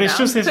shoulders go down. But it's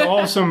just this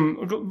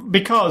awesome...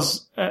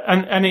 Because...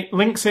 and it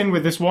links in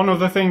with this one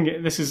other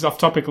thing. This is off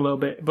topic a little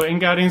bit. But in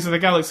Guardians of the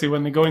Galaxy,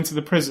 when they go into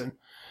the prison,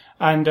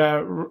 and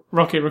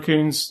Rocket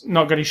Raccoon's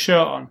not got his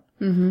shirt on,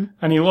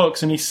 and he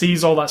looks, and he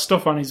sees all that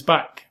stuff on his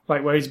back,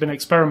 like where he's been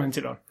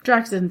experimented on.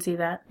 Drax didn't see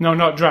that. No,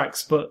 not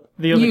Drax, but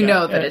the other guy. You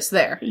know that it's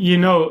there. You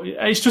know,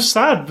 it's just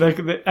sad.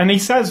 And he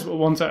says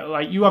once,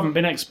 like, you haven't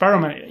been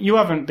experimented. You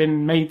haven't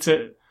been made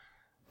to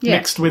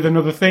mixed with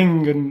another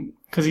thing, and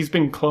because he's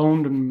been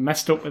cloned and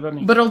messed up with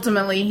anything. But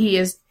ultimately,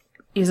 he's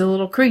a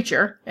little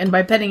creature, and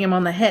by petting him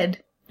on the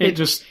head, he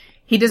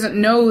doesn't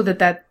know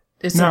that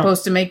is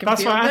supposed to make him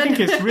That's feel why good. I think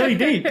it's really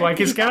deep. Like,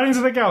 it's Guardians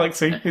of the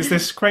Galaxy. It's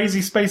this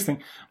crazy space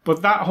thing.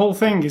 But that whole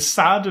thing is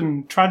sad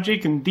and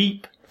tragic and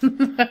deep.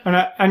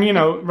 and you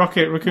know,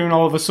 Rocket Raccoon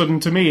all of a sudden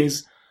to me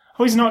is,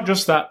 he's not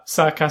just that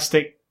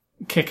sarcastic,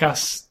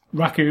 kick-ass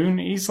raccoon.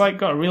 He's like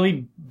got a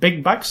really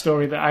big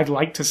backstory that I'd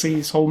like to see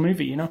this whole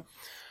movie, you know?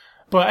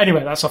 But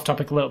anyway, that's off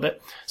topic a little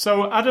bit.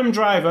 So Adam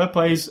Driver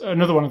plays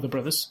another one of the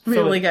brothers.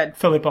 Really good.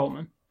 Philip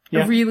Altman.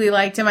 Yeah. I really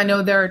liked him. I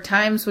know there are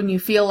times when you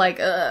feel like,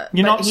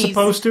 You're not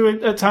supposed to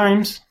at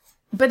times.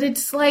 But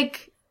it's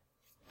like,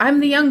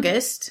 I'm the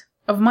youngest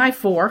of my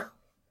 4.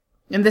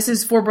 And this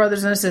is 4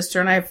 brothers and a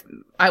sister,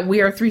 and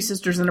we are 3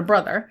 sisters and a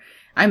brother.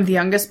 I'm the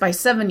youngest by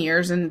 7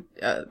 years and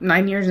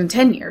 9 years and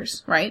 10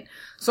 years, right?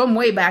 So I'm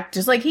way back,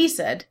 just like he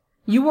said.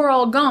 You were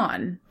all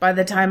gone by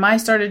the time I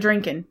started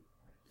drinking.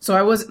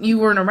 So you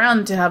weren't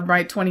around to have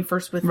my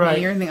 21st with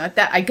me or anything like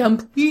that. I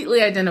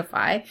completely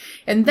identify.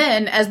 And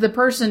then, as the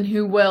person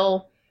who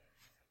will,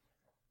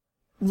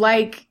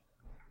 like,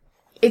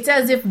 it's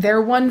as if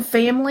they're one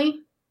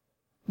family,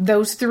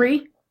 those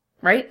 3,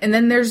 right? And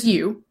then there's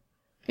you.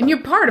 And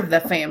you're part of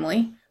the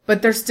family,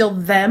 but there's still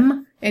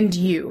them and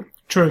you.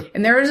 True.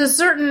 And there is a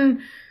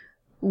certain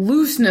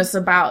looseness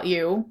about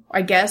you,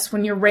 I guess,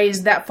 when you're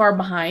raised that far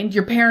behind.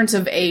 Your parents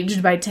have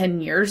aged by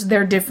 10 years.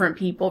 They're different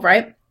people,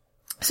 right?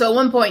 So at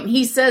one point,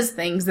 he says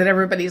things that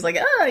everybody's like,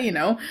 you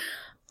know.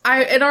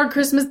 At our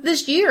Christmas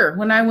this year,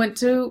 when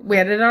we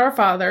had it at our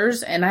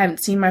father's, and I haven't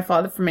seen my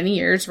father for many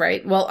years,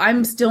 right? Well,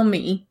 I'm still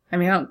me. I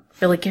mean, I don't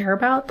really care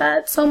about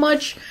that so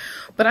much.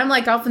 But I'm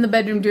like off in the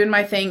bedroom doing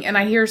my thing, and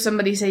I hear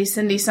somebody say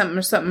Cindy something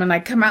or something, and I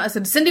come out and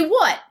said, Cindy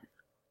what?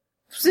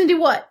 Cindy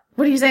what?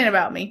 What are you saying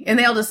about me? And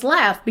they all just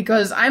laugh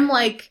because I'm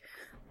like,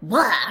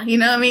 blah, you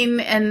know what I mean?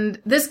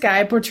 And this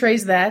guy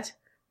portrays that.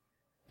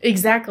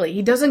 Exactly.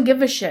 He doesn't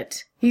give a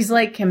shit. He's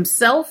like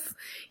himself.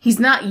 He's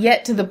not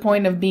yet to the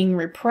point of being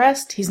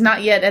repressed. He's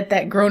not yet at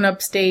that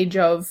grown-up stage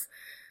of,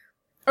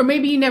 or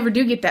maybe you never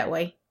do get that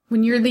way.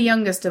 When you're the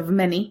youngest of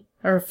many,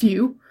 or a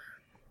few,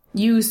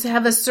 you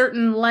have a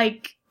certain,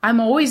 like, I'm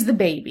always the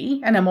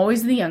baby, and I'm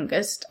always the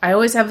youngest. I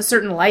always have a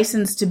certain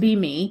license to be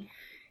me.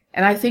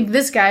 And I think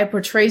this guy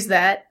portrays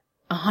that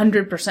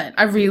 100%.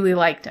 I really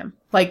liked him.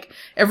 Like,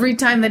 every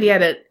time that he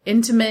had an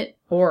intimate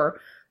or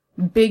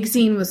big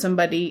scene with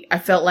somebody, I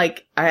felt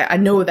like I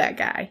know that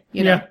guy,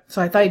 you know?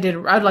 So I thought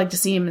I'd like to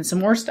see him in some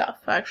more stuff,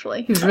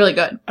 actually. He was really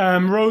good.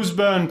 Rose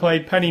Byrne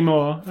played Penny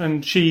Moore,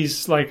 and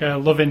she's like a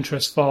love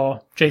interest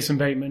for Jason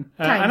Bateman.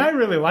 And I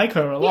really like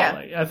her a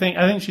lot. Yeah. Like,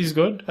 I think she's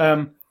good.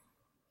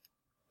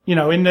 You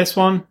know, in this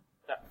one,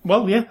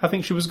 well, yeah, I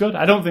think she was good.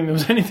 I don't think there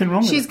was anything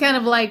wrong with her. She's kind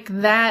of like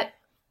that.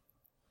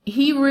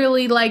 He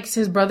really likes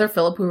his brother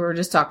Philip, who we were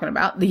just talking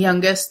about, the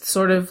youngest,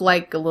 sort of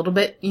like a little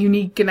bit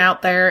unique and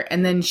out there.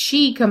 And then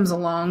she comes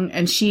along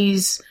and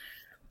she's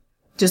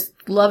just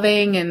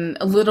loving and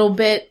a little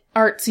bit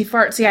artsy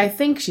fartsy. I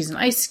think she's an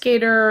ice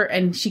skater,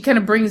 and she kind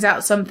of brings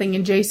out something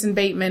in Jason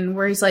Bateman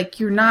where he's like,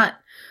 you're not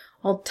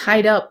all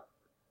tied up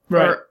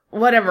or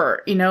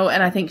whatever, you know,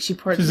 and I think she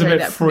portrayed she's a bit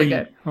that free.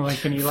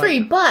 pretty good. Free,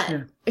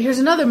 but here's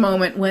another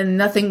moment when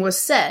nothing was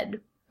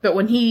said. But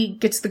when he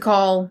gets the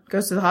call,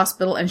 goes to the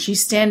hospital, and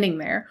she's standing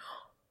there,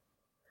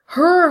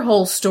 her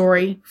whole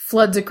story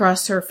floods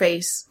across her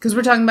face. Because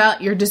we're talking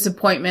about your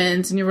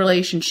disappointments and your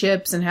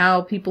relationships and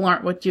how people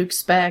aren't what you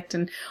expect.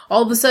 And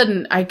all of a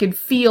sudden, I could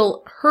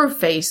feel her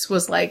face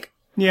was like,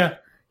 Yeah.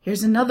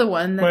 Here's another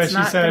one Where that's she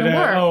not said, going to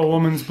work. "Oh, a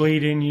woman's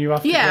bleeding. You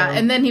have to." Yeah, go.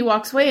 and then he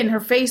walks away, and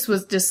her face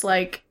was just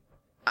like,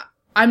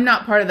 I'm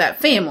not part of that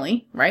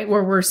family, right?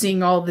 Where we're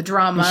seeing all the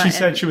drama. She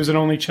said she was an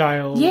only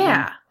child.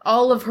 Yeah.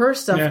 All of her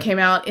stuff Yeah. came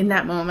out in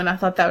that moment. I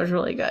thought that was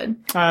really good.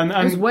 And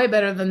It was way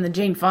better than the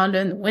Jane Fonda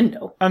in the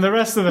window. and the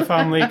rest of the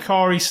family,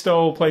 Corey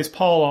Stoll plays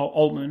Paul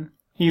Altman.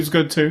 He's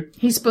good too.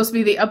 He's supposed to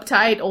be the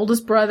uptight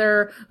oldest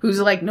brother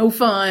who's like no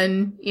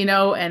fun, you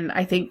know, and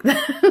I think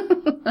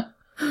that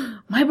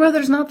my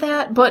brother's not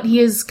that, but he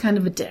is kind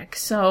of a dick.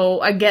 So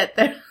I get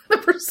the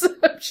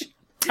perception.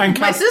 And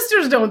My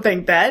sisters don't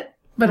think that,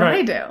 but I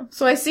Right. do.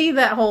 So I see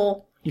that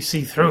whole... you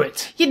see through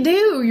it. You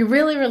do. You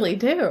really, really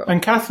do.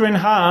 And Catherine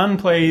Hahn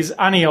plays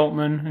Annie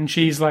Altman, and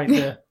she's like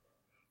the...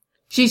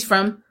 She's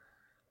from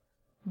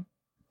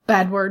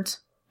Bad Words.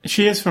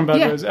 She is from Bad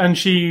Yeah. Words, and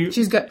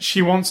She's good.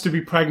 she wants to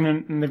be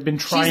pregnant, and they've been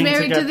trying She's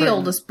married to get to the pregnant.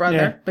 oldest brother,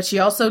 Yeah. but she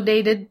also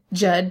dated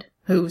Judd,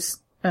 who's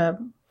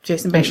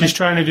Jason And Bateman. she's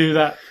trying to do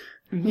that,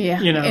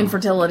 Yeah, you know...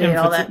 infertility and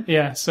all that.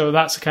 Yeah, so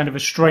that's kind of a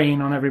strain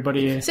on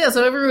everybody here. So, yeah,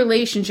 so every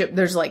relationship,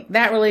 there's like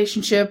that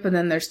relationship, and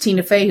then there's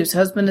Tina Fey, whose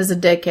husband is a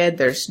dickhead.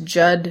 There's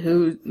Judd,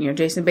 who, you know,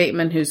 Jason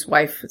Bateman, whose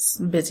wife is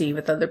busy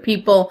with other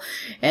people.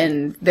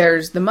 And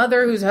there's the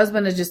mother, whose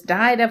husband has just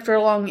died after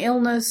a long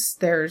illness.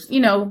 There's, you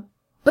know,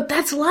 but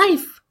that's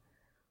life.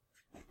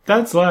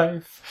 That's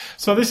life.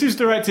 So this is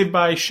directed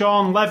by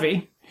Sean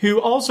Levy, who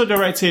also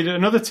directed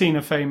another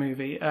Tina Fey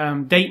movie,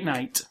 Date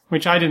Night,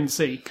 which I didn't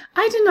see.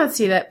 I did not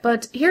see that,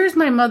 but here's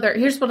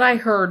what I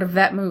heard of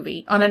that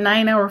movie on a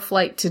 9-hour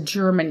flight to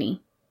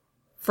Germany.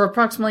 For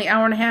approximately an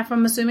hour and a half,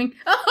 I'm assuming.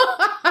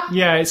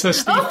 Yeah, it's a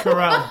Steve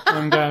Carell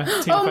and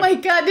Tina Oh Fey. my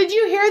god, did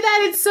you hear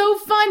that? It's so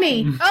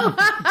funny.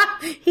 Oh,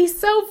 he's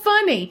so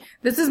funny.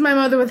 This is my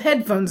mother with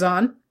headphones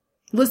on,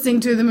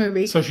 listening to the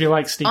movie. So she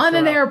likes Steve On Carell.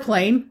 an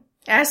airplane,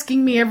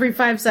 asking me every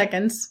 5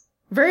 seconds,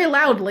 very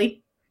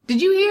loudly,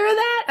 did you hear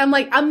that? I'm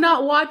like, I'm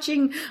not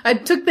watching. I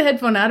took the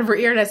headphone out of her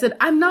ear and I said,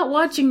 I'm not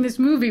watching this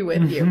movie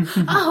with you.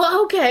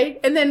 Oh, okay.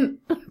 And then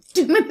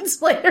 2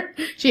 minutes later,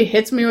 she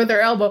hits me with her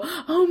elbow.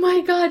 Oh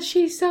my god,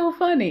 she's so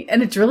funny.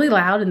 And it's really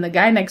loud and the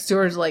guy next to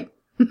her is like,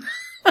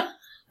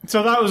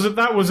 So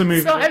that was a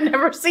movie. so I've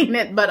never seen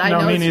it, but I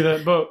know No, me it's-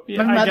 neither, but My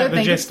I mother get the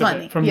thinks gist it's of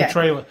funny. it from Yeah. the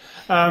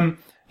trailer.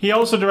 He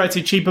also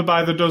directed Cheaper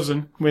by the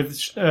Dozen with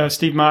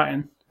Steve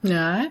Martin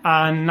Yeah.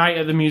 and Night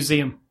at the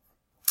Museum.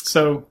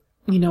 So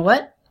You know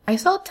what? I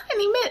saw a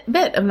tiny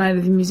bit of Night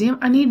at the Museum.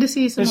 I need to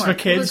see some it's more. for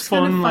kids, It looks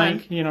kind of fun,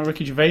 like, you know,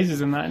 Ricky Gervais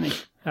is in that, isn't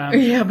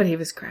he? Yeah, but he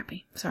was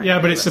crappy. Sorry. Yeah,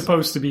 but He it's was.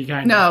 supposed to be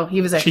kind of... No,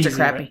 he was extra cheesy,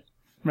 crappy.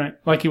 Right,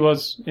 like he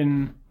was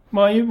in...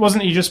 Well,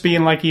 wasn't he just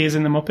being like he is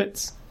in the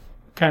Muppets?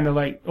 Kind of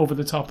like over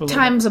the top a little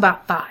Times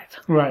about 5.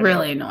 Right.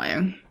 Really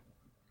annoying.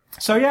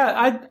 So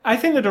yeah, I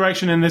think the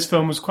direction in this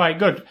film was quite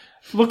good.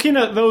 Looking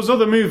at those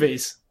other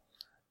movies,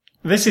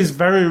 this is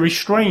very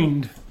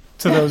restrained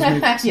to those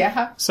movies.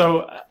 Yeah.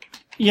 So,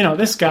 you know,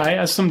 this guy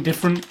has some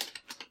different,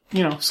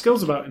 you know,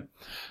 skills about him.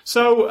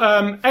 So,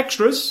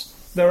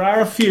 extras, there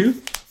are a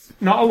few,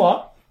 not a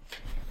lot.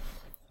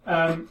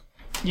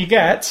 You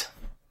get,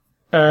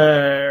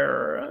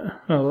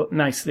 oh,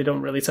 nice, they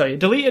don't really tell you.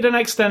 Deleted and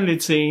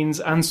extended scenes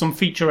and some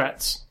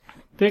featurettes.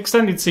 The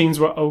extended scenes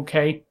were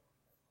okay.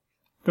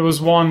 There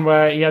was one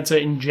where he had to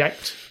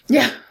inject,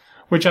 Yeah.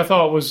 which I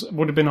thought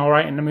would have been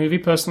alright in the movie.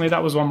 Personally,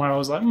 that was one where I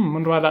was like,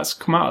 wonder why that's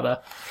come out of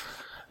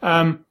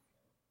there.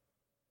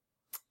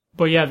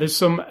 But yeah,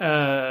 there's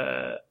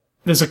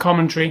a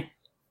commentary.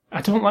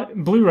 I don't like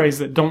Blu-rays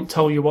that don't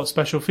tell you what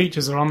special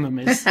features are on them,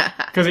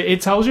 because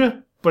it tells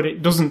you, but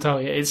it doesn't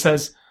tell you. It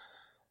says,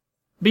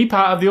 be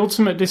part of the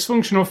ultimate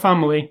dysfunctional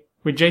family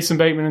with Jason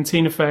Bateman and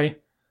Tina Fey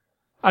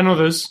and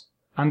others.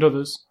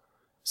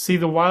 See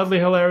the wildly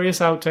hilarious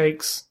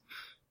outtakes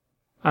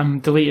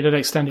and deleted and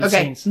extended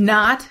Okay. scenes.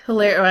 Not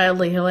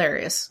wildly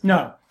hilarious.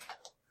 No.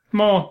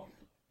 More,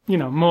 you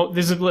know, more,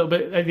 there's a little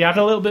bit, they add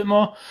a little bit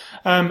more.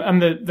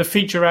 And the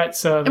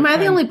featurettes are... Am I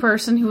the only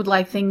person who would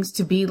like things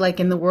to be like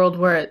in the world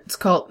where it's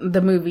called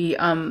the movie,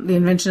 The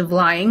Invention of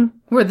Lying,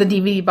 where the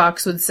DVD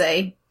box would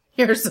say,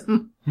 here's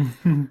some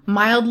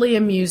mildly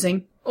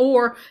amusing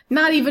or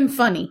not even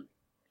funny.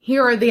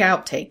 Here are the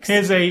outtakes.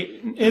 Here's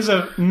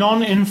a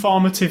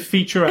non-informative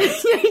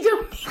featurette. Yeah, you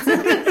don't,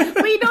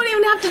 but you don't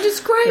even have to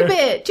describe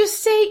it.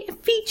 Just say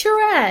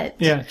featurette.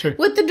 Yeah, true.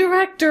 With the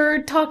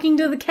director talking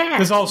to the cast.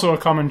 There's also a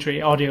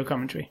commentary, audio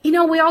commentary. You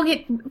know,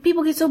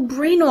 people get so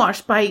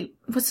brainwashed by,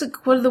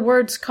 what are the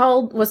words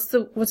called? What's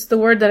the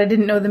word that I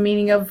didn't know the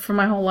meaning of for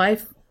my whole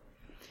life?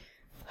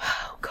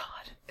 Oh God.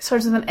 It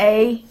starts with an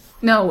A.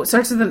 No, it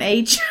starts with an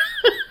H.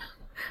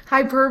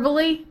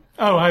 Hyperbole.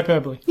 Oh,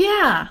 hyperbole.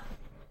 Yeah.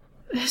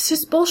 It's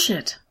just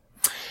bullshit.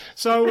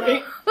 So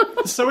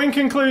in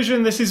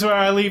conclusion, this is where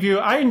I leave you.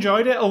 I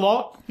enjoyed it a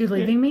lot. You're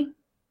leaving me?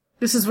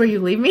 This is where you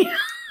leave me?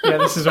 Yeah,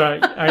 this is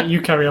where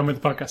you carry on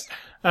with the podcast.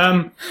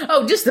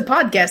 Oh, just the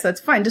podcast. That's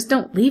fine. Just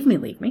don't leave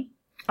me.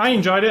 I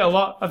enjoyed it a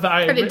lot.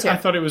 I did too. I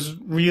thought it was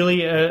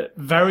really a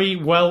very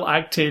well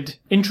acted,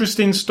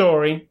 interesting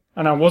story,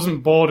 and I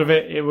wasn't bored of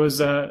it. It was,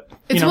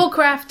 It's well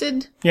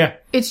crafted. yeah,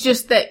 It's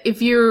just that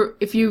if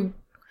you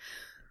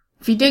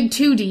If you dig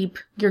too deep,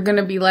 you're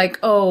gonna be like,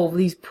 oh,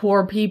 these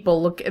poor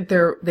people, look at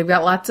they've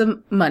got lots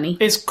of money.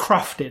 It's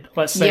crafted,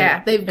 let's say.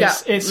 Yeah, they've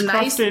got it's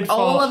nice, crafted for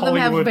all of them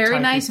have Hollywood very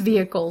type nice people.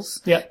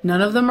 vehicles. Yeah.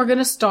 None of them are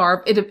gonna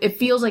starve. It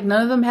feels like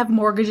none of them have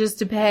mortgages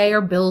to pay or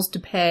bills to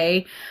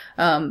pay.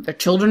 Their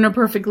children are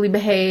perfectly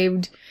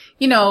behaved.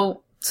 You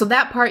know, so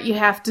that part you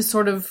have to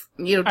sort of,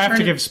 you know, I have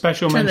to give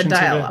special turn the mention to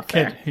dial the up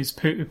kid there. who's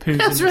poos.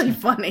 That's in really it.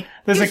 funny.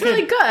 There's It's a kid,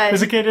 really good.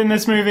 There's a kid in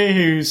this movie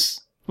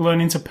who's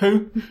learning to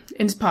poo,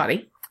 In his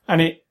potty.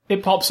 and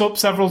it pops up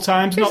several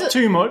times. Not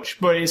too much,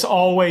 but it's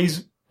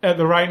always at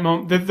the right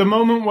moment. The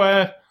moment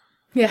where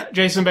Yeah.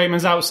 Jason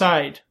Bateman's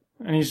outside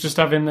and he's just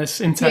having this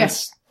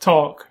intense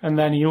talk, and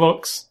then he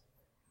looks,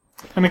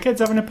 and the kid's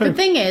having a poo. The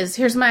thing is,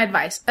 here's my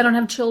advice. I don't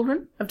have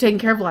children. I've taken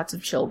care of lots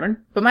of children.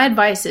 But my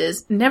advice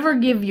is never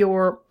give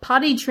your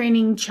potty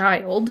training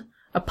child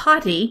a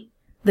potty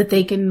that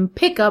they can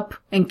pick up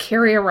and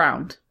carry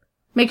around.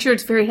 Make sure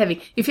it's very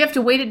heavy. If you have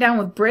to weight it down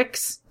with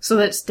bricks so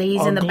that it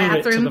stays Or in the glue it to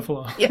bathroom. the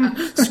floor. Yeah.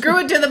 Screw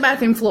it to the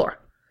bathroom floor.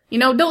 You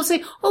know, don't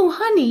say, oh,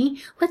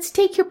 honey, let's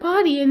take your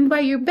potty in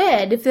by your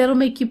bed if that'll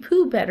make you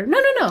poo better. No,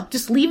 no, no.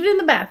 Just leave it in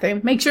the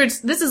bathroom. Make sure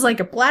this is like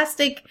a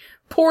plastic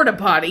porta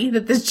potty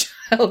that this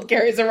child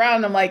carries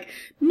around. I'm like,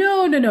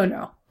 no, no, no,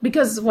 no.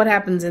 Because what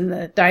happens in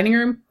the dining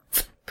room?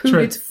 Poo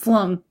True. gets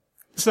flung.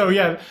 So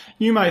yeah,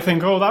 you might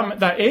think, oh,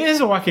 that it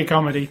is a wacky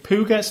comedy.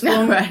 Poo gets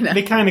flung. Right, no.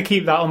 They kind of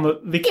keep that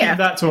they keep Yeah.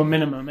 that to a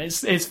minimum.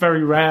 It's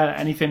very rare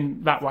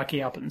anything that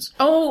wacky happens.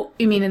 Oh,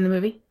 you mean in the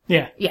movie?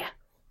 Yeah. Yeah.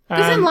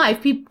 Because in Um,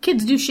 life,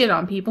 kids do shit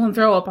on people and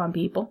throw up on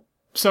people.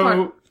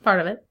 So Part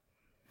of it.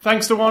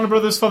 thanks to Warner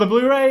Brothers for the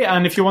Blu-ray,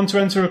 and if you want to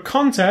enter a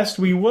contest,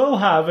 we will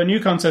have a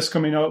new contest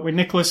coming up with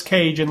Nicolas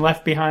Cage in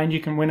Left Behind. You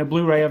can win a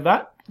Blu-ray of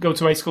that. Go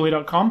to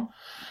ascully.com.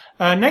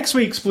 Next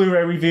week's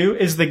Blu-ray review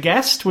is The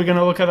Guest. We're going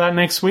to look at that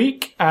next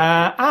week.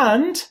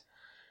 And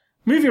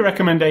movie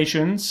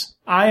recommendations,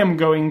 I am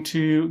going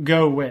to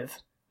go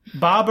with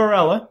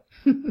Barbarella,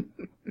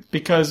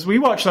 because we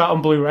watched that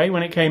on Blu-ray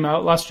when it came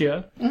out last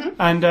year. Mm-hmm.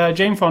 And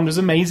Jane Fonda's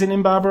amazing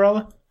in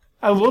Barbarella.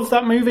 I love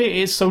that movie. It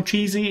is so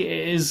cheesy.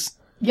 It is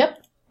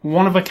Yep.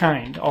 one of a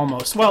kind,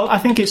 almost. Well, I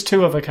think it's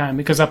two of a kind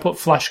because I put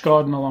Flash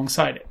Gordon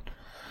alongside it.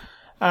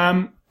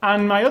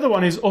 And my other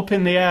one is Up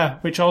in the Air,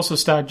 which also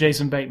starred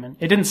Jason Bateman.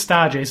 It didn't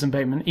star Jason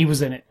Bateman. He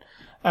was in it.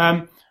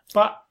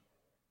 But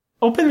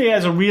Up in the Air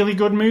is a really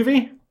good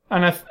movie.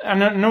 And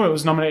I know it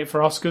was nominated for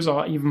Oscars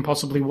or even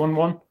possibly won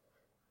one.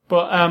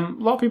 But a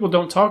lot of people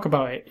don't talk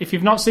about it. If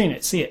you've not seen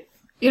it, see it.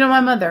 You know,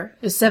 my mother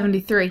is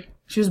 73.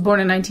 She was born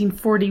in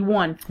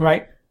 1941.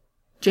 Right?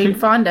 Jane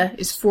Fonda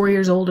is 4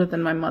 years older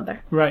than my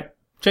mother. Right.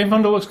 Jane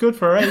Fonda looks good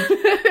for her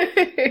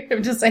age.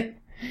 I'm just saying.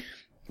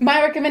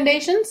 My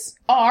recommendations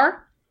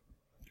are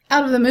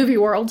out of the movie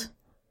world,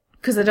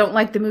 because I don't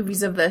like the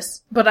movies of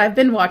this, but I've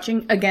been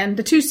watching, again,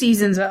 the 2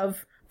 seasons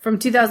of, from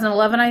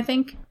 2011, I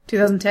think,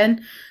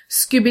 2010,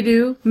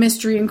 Scooby-Doo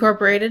Mystery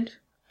Incorporated.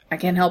 I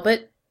can't help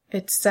it.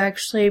 It's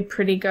actually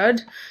pretty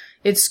good.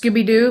 It's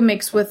Scooby-Doo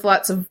mixed with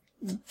lots of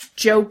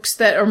jokes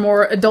that are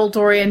more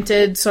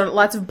adult-oriented, sort of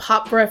lots of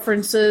pop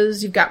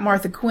references. You've got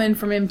Martha Quinn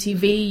from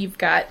MTV.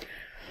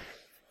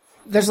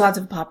 There's lots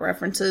of pop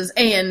references,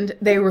 and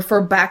they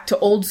refer back to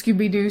old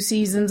Scooby-Doo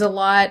seasons a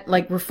lot,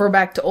 like refer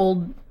back to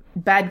old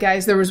bad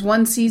guys. There was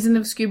one season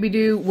of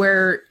Scooby-Doo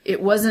where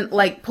it wasn't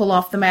like pull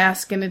off the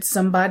mask and it's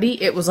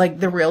somebody. It was like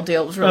the real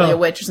deal. It was really a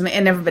witch or something,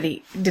 and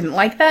everybody didn't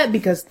like that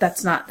because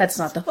that's not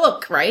the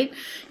hook, right?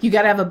 You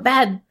gotta have a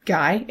bad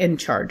guy in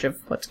charge of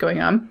what's going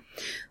on.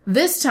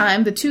 This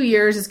time, the 2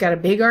 years, it's got a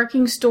big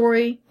arcing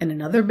story and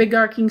another big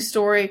arcing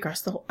story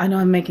across the whole... I know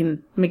I'm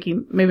making, maybe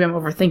I'm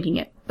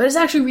overthinking it, but it's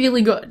actually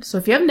really good. So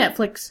if you have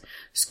Netflix,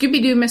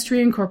 Scooby-Doo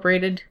Mystery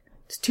Incorporated,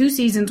 it's 2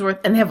 seasons worth,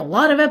 and they have a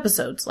lot of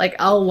episodes, like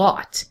a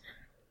lot.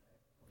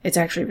 It's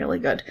actually really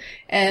good.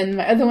 And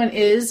my other one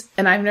is,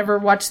 and I've never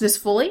watched this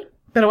fully,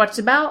 but I watched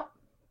about,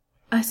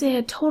 I say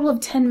a total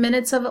of 10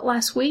 minutes of it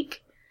last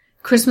week.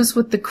 Christmas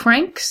with the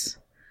Cranks.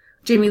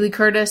 Jamie Lee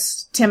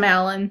Curtis, Tim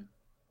Allen.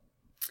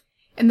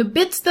 And the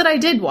bits that I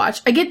did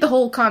watch, I get the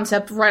whole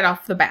concept right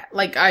off the bat.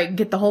 Like, I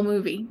get the whole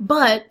movie.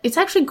 But it's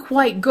actually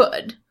quite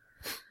good.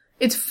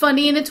 It's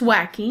funny and it's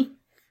wacky.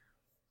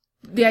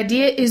 The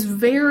idea is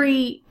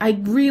I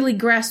really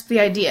grasp the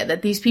idea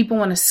that these people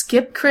want to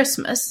skip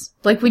Christmas.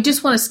 Like, we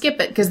just want to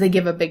skip it because they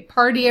give a big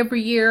party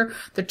every year.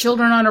 Their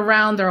children aren't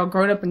around. They're all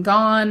grown up and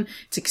gone.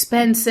 It's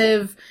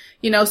expensive.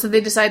 You know, so they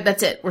decide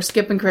that's it. We're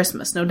skipping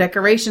Christmas. No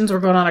decorations. We're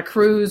going on a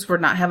cruise. We're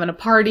not having a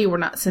party. We're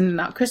not sending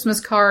out Christmas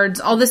cards.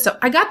 All this stuff.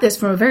 I got this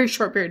from a very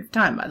short period of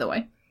time, by the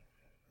way.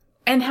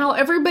 And how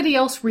everybody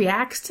else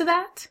reacts to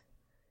that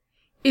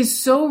is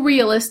so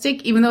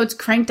realistic, even though it's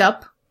cranked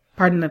up.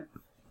 Pardon the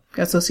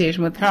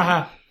association with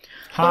Ha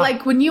But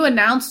like when you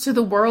announce to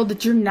the world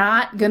that you're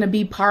not going to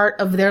be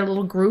part of their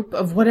little group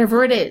of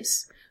whatever it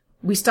is.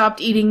 We stopped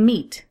eating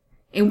meat.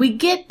 And we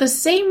get the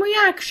same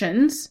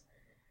reactions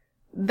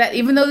that,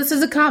 even though this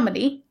is a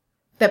comedy,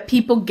 that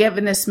people give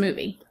in this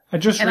movie.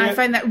 I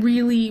find that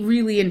really,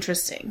 really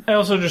interesting. I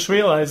also just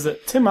realised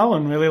that Tim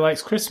Allen really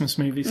likes Christmas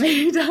movies.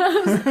 He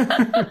does.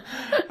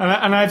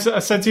 and I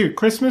said to you,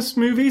 Christmas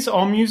movies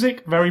or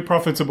music, very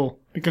profitable.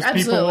 Because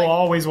people will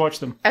always watch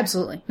them.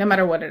 Absolutely. No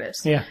matter what it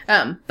is. Yeah.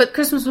 But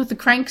Christmas with the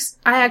Cranks,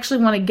 I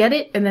actually want to get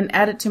it and then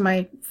add it to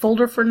my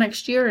folder for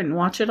next year and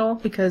watch it all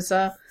because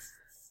I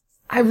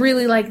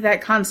really like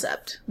that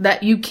concept.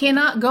 That you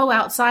cannot go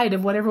outside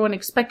of what everyone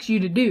expects you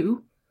to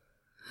do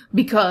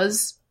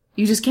because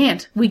you just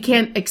can't. We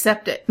can't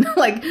accept it.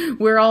 Like,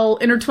 we're all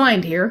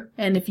intertwined here.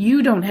 And if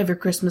you don't have your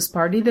Christmas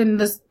party, then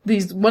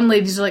these one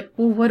ladies are like,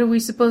 well, what are we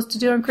supposed to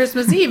do on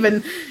Christmas Eve?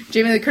 And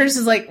Jamie Lee Curtis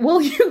is like,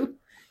 well,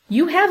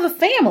 you have a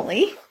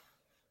family.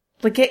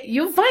 Like,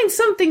 you'll find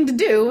something to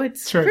do.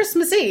 It's True.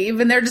 Christmas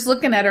Eve. And they're just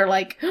looking at her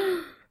like,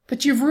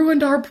 but you've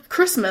ruined our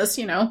Christmas,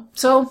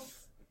 So,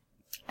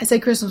 I say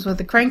Christmas with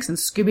the Cranks and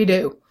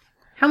Scooby-Doo.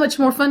 How much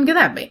more fun could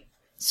that be?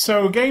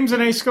 So, games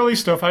and A. Scully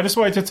stuff, I just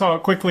wanted to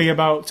talk quickly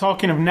about,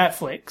 talking of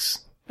Netflix,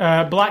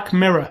 Black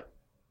Mirror.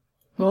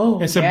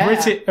 Oh, It's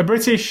a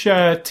British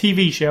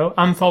TV show,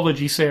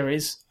 anthology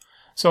series.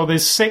 So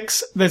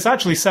there's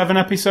actually 7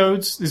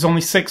 episodes. There's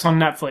only 6 on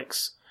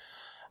Netflix.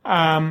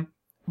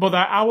 But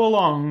they're hour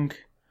long.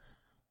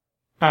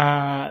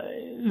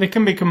 They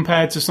can be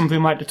compared to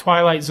something like The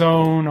Twilight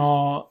Zone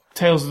or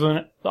Tales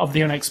of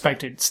the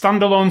Unexpected.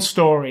 Standalone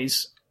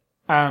stories.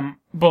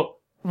 But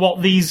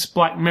what these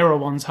Black Mirror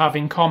ones have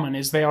in common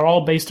is they are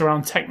all based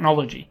around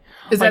technology.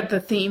 Is that the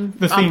theme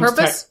The on theme's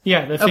purpose?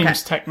 the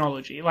theme's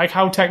technology. Like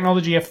how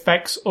technology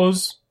affects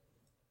us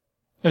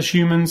as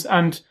humans.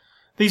 And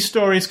these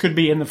stories could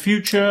be in the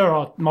future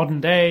or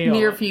modern day.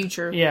 Near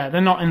future. Yeah,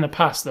 they're not in the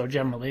past, though,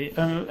 generally.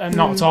 And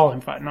not at all,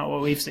 in fact, not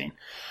what we've seen.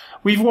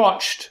 We've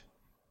watched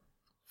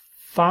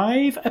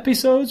 5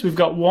 episodes. We've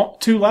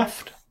got 2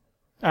 left.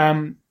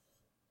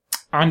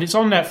 And it's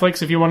on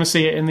Netflix if you want to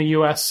see it in the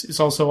US. It's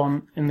also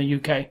on in the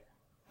UK.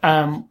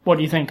 What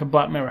do you think of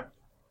Black Mirror?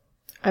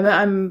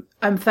 I'm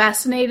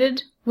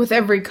fascinated with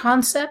every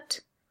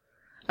concept.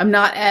 I'm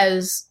not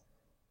as,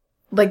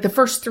 like, the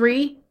first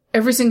 3,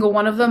 every single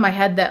one of them, I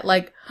had that,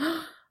 like,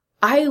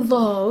 I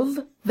love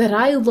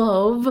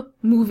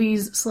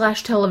movies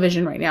 /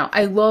 television right now.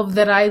 I love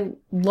that I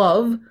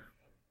love,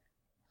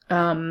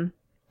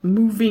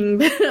 moving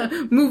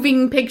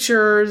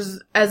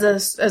pictures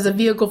as a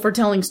vehicle for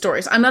telling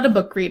stories. I'm not a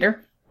book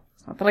reader.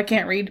 It's not that I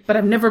can't read, but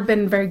I've never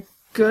been very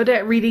good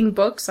at reading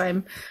books.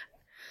 I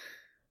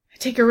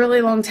take a really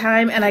long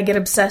time and I get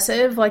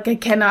obsessive. Like, I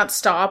cannot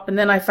stop. And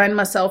then I find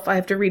myself, I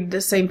have to read the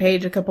same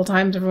page a couple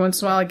times every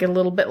once in a while. I get a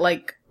little bit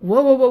like,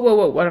 whoa,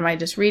 what am I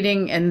just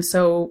reading? And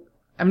so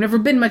I've never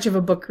been much of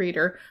a book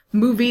reader.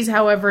 Movies,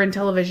 however, and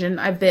television,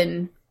 I've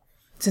been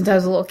since I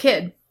was a little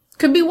kid.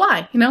 Could be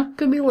why,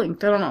 could be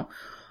linked. I don't know.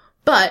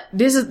 But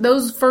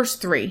those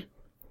first 3,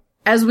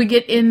 as we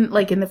get in,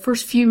 like, in the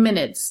first few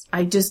minutes,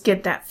 I just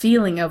get that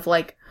feeling of,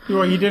 like...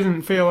 Well, you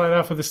didn't feel like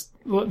that for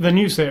the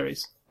new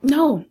series?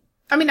 No.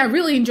 I mean, I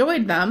really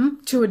enjoyed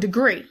them to a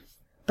degree,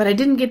 but I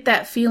didn't get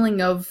that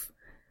feeling of...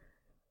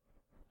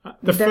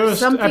 The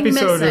first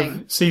episode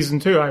of season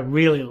 2, I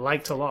really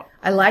liked a lot.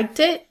 I liked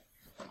it,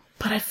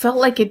 but I felt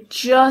like it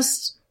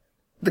just...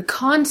 The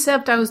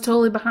concept I was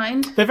totally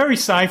behind. They're very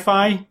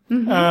sci-fi.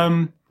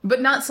 Mm-hmm. But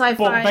not sci-fi.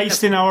 But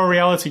based in our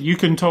reality, you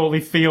can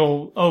totally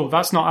feel, oh,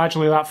 that's not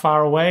actually that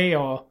far away,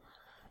 or,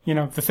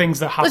 the things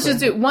that happen. Let's just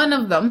do one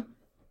of them.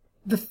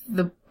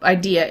 The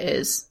idea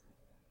is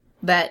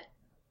that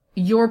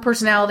your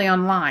personality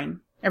online,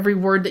 every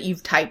word that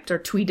you've typed or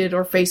tweeted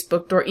or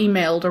Facebooked or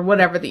emailed or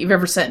whatever that you've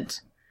ever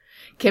sent,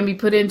 can be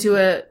put into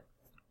a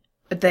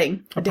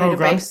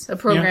database, a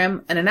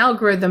program, and an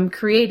algorithm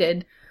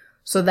created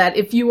so that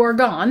if you are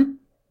gone,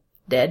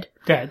 dead,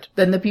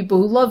 then the people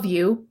who love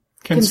you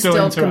can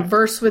still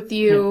converse with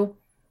you,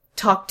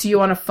 talk to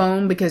you on a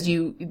phone because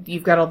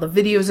you've got all the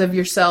videos of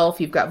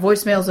yourself, you've got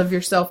voicemails of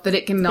yourself that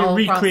it can all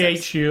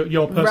recreate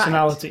your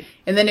personality. Right.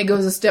 And then it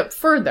goes a step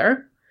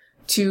further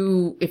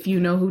to, if you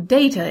know who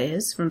Data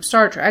is from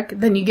Star Trek,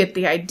 then you get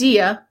the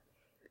idea,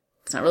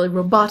 it's not really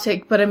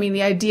robotic, but I mean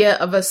the idea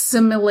of a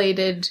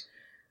simulated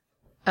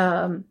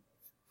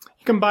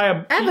you can buy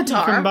a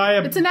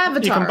avatar. It's an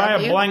avatar. You can buy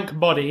a blank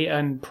body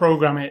and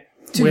program it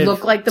to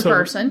look like the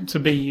person. To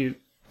be you.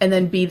 And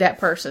then be that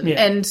person.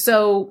 Yeah. And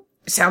so,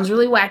 it sounds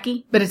really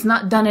wacky, but it's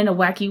not done in a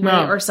wacky way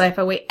or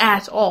sci-fi way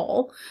at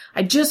all.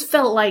 I just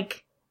felt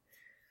like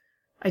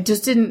it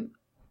didn't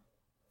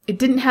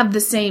have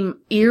the same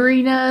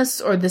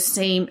eeriness or the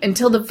same,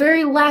 until the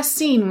very last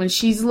scene when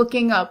she's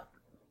looking up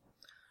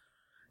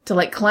to,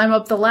 like, climb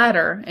up the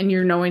ladder and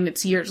you're knowing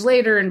it's years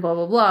later and blah,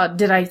 blah, blah.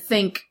 Did I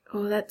think,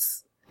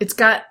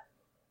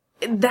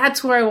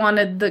 that's where I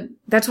wanted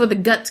that's where the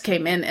guts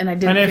came in, and I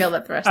didn't feel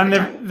that the rest of the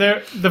time. And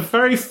the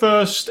very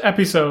first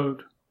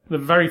episode, the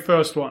very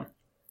first one,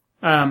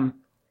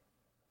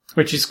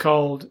 which is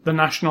called The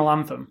National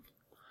Anthem.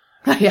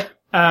 Yeah.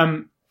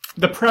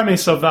 The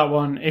premise of that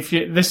one, if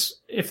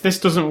this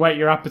doesn't whet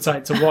your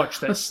appetite to watch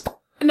this.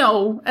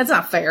 No, that's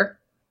not fair.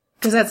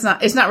 Because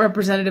it's not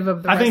representative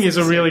of the rest I think of it's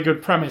the a series. really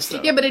good premise,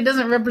 though. Yeah, but it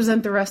doesn't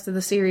represent the rest of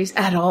the series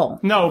at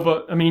all. No,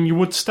 but I mean, you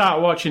would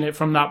start watching it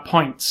from that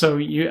point. So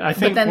I think.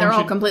 But then they're once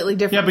all you- completely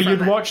different. Yeah, but from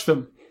you'd it. watch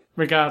them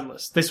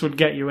regardless. This would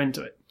get you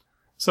into it.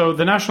 So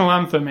the national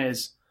anthem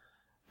is,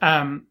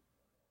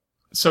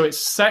 so it's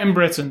set in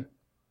Britain.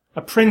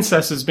 A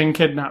princess has been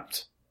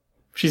kidnapped.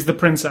 She's the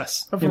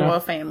princess of a royal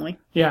family.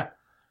 Yeah,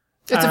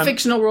 It's a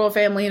fictional royal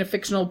family and a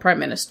fictional prime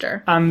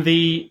minister. and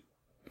the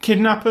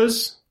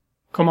kidnappers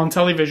come on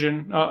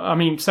television.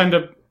 Send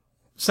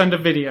a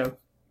video.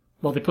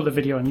 Well, they put the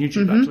video on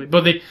YouTube actually,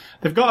 but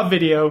they've got a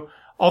video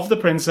of the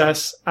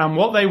princess, and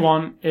what they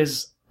want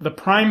is the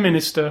prime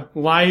minister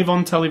live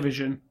on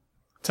television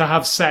to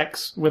have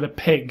sex with a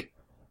pig.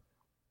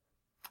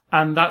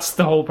 And that's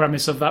the whole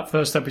premise of that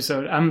first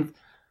episode. And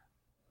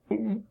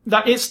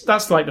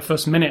that's like the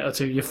first minute or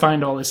two, you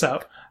find all this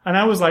out. And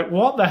I was like,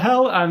 what the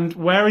hell? And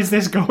where is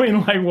this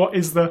going? Like, what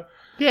is the...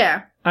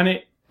 Yeah. And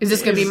it... Is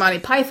this going to be Monty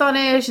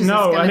Python-ish?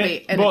 No, this going to and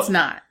be... And it's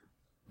not.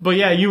 But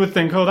yeah, you would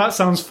think, oh, that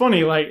sounds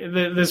funny. Like,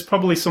 there's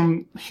probably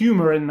some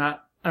humor in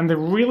that. And there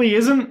really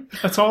isn't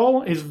at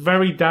all. It's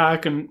very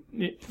dark and,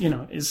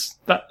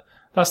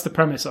 that's the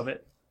premise of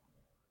it.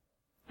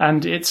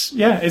 And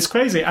it's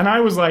crazy. And I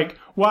was like,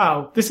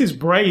 wow, this is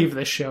brave,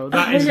 this show.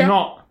 That is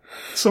not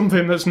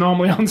something that's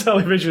normally on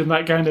television,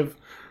 that kind of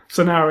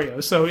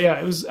scenario. So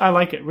yeah, I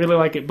like it, really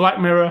like it. Black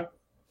Mirror.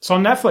 It's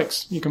on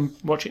Netflix. You can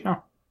watch it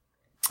now.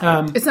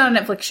 It's not a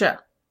Netflix show.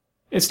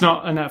 It's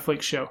not a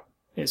Netflix show.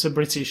 It's a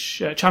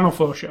British Channel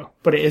 4 show,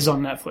 but it is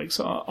on Netflix,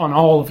 on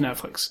all of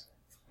Netflix.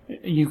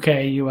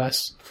 UK,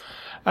 US.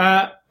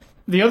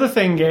 The other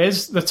thing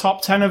is the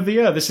top 10 of the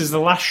year. This is the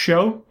last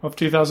show of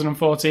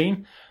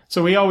 2014.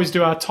 So we always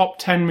do our top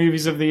 10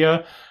 movies of the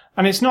year.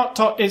 And it's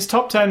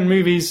top 10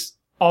 movies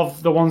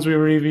of the ones we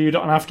reviewed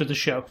on after the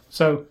show.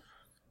 So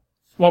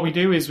what we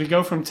do is we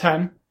go from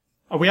 10.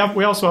 We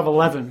also have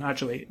 11,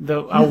 actually.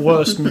 Our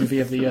worst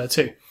movie of the year,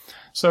 too.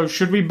 So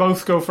should we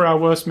both go for our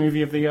worst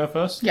movie of the year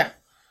first? Yeah.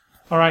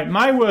 All right.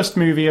 My worst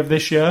movie of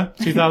this year,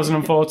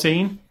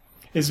 2014,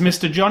 is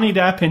Mr. Johnny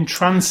Depp in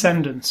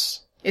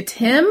Transcendence. It's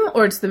him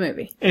or it's the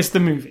movie? It's the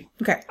movie.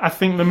 Okay. I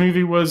think the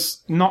movie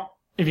was not...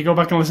 If you go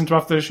back and listen to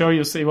after the show,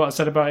 you'll see what I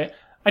said about it.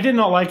 I did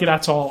not like it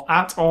at all.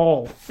 At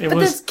all. But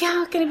that's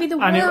going to be the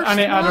worst and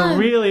it had one. a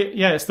really...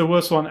 Yeah, it's the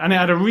worst one. And it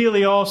had a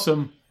really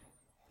awesome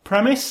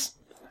premise.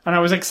 And I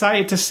was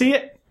excited to see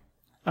it.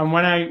 And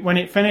when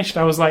it finished,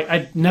 I was like,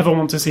 I never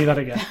want to see that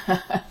again.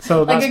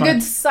 So like that's a good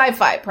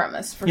sci-fi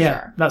premise, for yeah,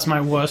 sure. that's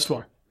my worst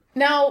one.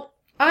 Now,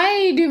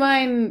 I do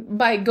mine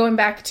by going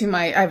back to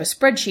I have a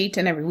spreadsheet,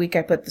 and every week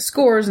I put the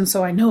scores, and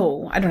so I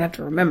know I don't have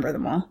to remember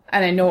them all.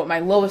 And I know what my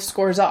lowest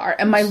scores are.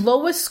 And my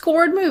lowest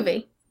scored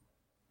movie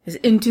is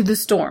Into the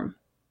Storm.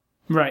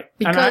 Right.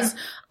 Because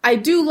I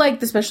do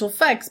like the special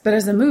effects, but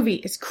as a movie,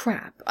 it's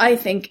crap. I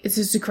think it's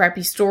just a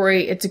crappy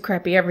story, it's a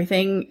crappy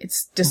everything,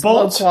 it's just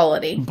low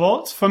quality.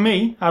 But, for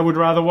me, I would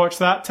rather watch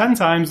that 10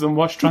 times than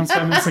watch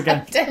Transcendence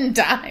again. 10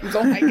 times,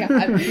 oh my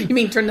god. You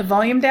mean turn the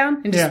volume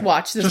down and just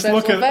watch the special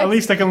effects? At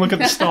least I can look at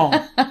the storm.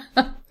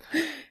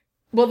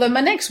 Well, then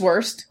my next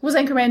worst was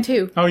Anchorman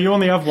 2. Oh, you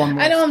only have one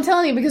worst. I know, I'm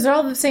telling you, because they're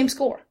all the same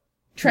score.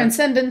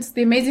 Transcendence,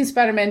 The Amazing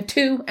Spider-Man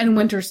 2, and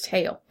Winter's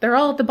Tale. They're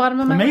all at the bottom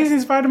of my list.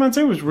 Amazing Spider-Man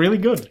 2 was really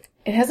good.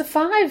 It has a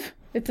 5.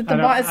 It's at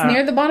the it's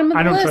near the bottom of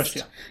the list. I don't trust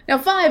you. Now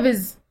 5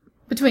 is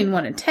between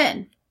 1 and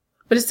 10,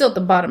 but it's still at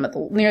the bottom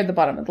near the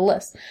bottom of the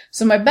list.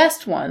 So my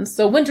best ones.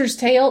 So Winter's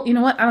Tale. You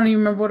know what? I don't even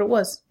remember what it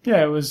was.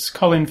 Yeah, it was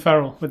Colin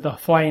Farrell with the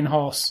flying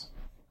horse.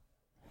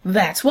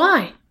 That's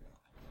why.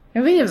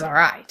 I think it was all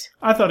right.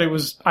 I thought it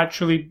was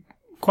actually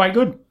quite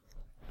good.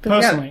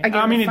 Personally,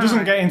 I mean, it doesn't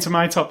 5. get into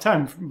my top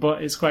 10,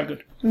 but it's quite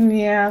good.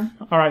 Yeah.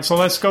 All right, so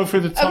let's go through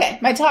the top. Okay,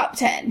 my top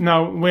 10.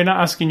 No, we're not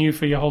asking you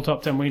for your whole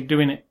top 10. We're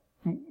doing it,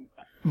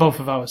 both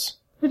of ours.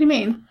 What do you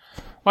mean?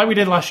 Like we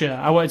did last year.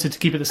 I wanted to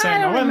keep it the same.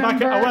 I went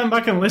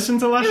back and listened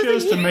to last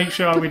year's to make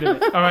sure we did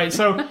it. All right,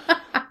 so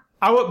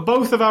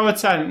both of our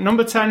 10.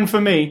 Number 10 for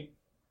me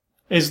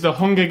is The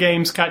Hunger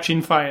Games: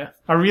 Catching Fire.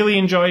 I really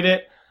enjoyed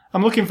it.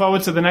 I'm looking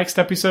forward to the next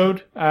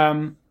episode.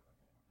 And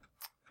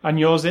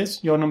yours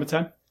is? Your number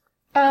 10?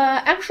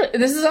 Actually,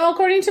 this is all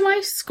according to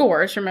my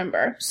scores,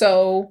 remember.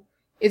 So,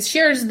 it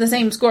shares the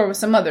same score with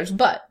some others,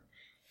 but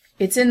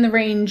it's in the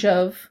range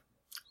of...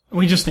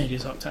 We just need your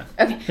top 10.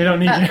 Okay. We don't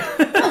need you.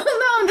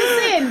 No, I'm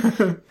just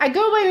saying. I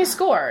go by my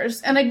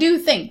scores, and I do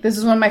think this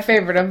is one of my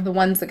favorite of the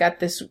ones that got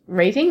this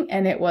rating,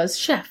 and it was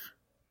Chef.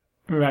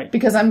 Right.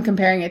 Because I'm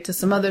comparing it to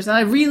some others, and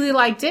I really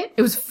liked it.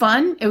 It was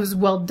fun. It was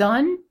well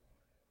done.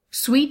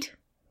 Sweet.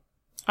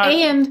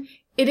 And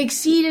it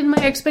exceeded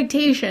my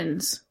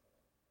expectations.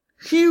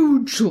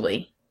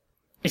 Hugely.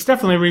 It's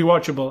definitely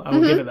rewatchable. I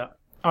will give it that.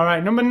 All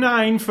right, number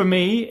 9 for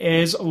me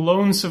is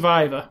Lone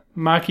Survivor.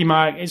 Marky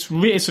Mark.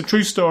 It's a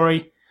true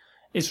story.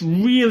 It's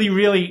really,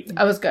 really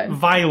That was good.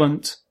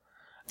 violent.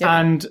 Yep.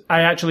 And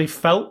I actually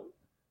felt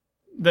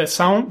the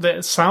sound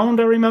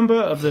I remember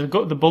of the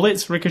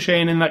bullets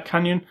ricocheting in that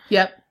canyon.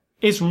 Yep.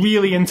 It's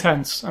really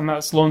intense, and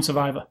that's Lone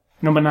Survivor.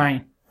 Number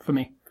 9 for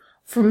me.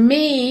 For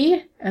me,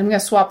 and I'm going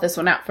to swap this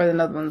one out for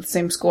another one with the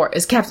same score,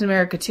 is Captain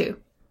America 2.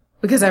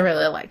 Because I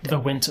really liked it. The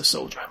Winter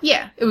Soldier.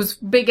 Yeah, it was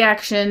big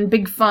action,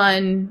 big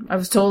fun. I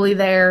was totally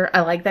there.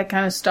 I like that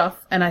kind of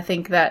stuff. And I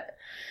think that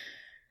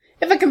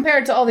if I compare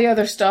it to all the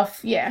other stuff,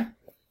 yeah.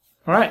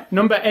 All right.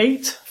 Number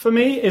 8 for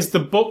me is The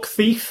Book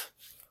Thief.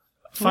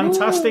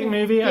 Fantastic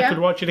movie. yeah. I could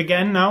watch it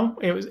again now.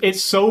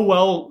 It's so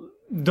well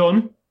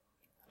done.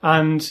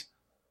 And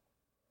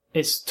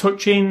it's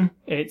touching.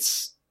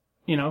 It's,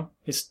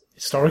 it's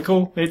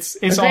historical. It's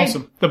Agreed.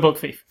 awesome. The Book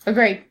Thief.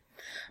 Agreed.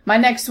 My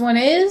next one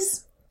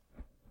is...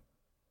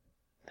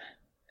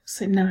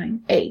 So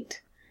 9,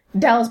 8.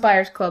 Dallas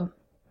Buyers Club.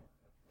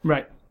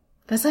 Right.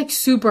 That's like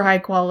super high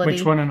quality.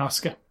 Which won an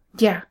Oscar.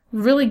 Yeah.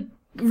 Really,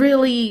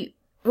 really...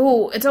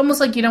 Oh, it's almost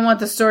like you don't want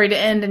the story to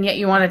end and yet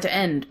you want it to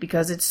end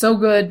because it's so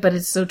good, but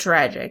it's so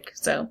tragic.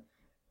 So,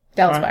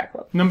 Dallas Buyers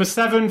Club. Number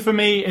 7 for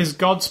me is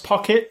God's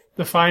Pocket,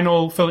 the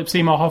final Philip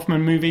Seymour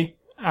Hoffman movie.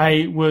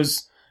 I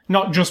was,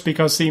 not just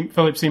because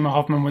Philip Seymour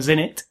Hoffman was in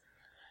it,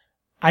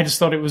 I just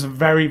thought it was a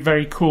very,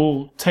 very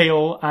cool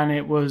tale and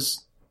it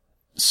was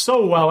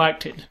so well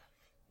acted.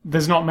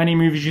 There's not many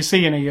movies you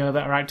see in a year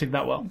that are acted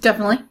that well.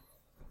 Definitely.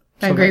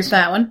 I agree with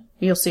that one.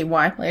 You'll see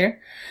why later.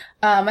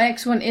 My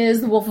next one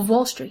is The Wolf of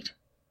Wall Street.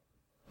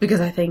 Because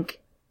I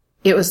think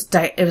it was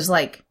another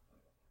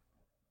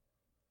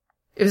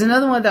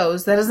one of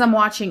those that as I'm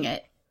watching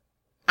it,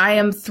 I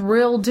am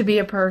thrilled to be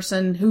a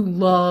person who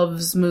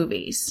loves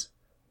movies.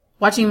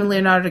 Watching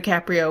Leonardo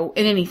DiCaprio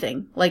in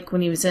anything, like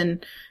when he was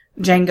in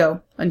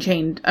Django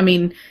Unchained. I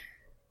mean,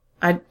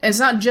 it's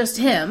not just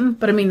him,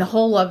 but I mean the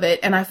whole of it,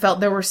 and I felt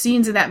there were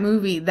scenes in that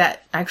movie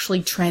that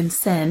actually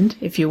transcend,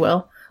 if you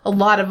will, a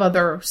lot of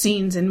other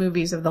scenes in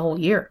movies of the whole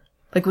year.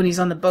 Like when he's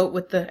on the boat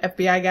with the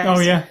FBI guys.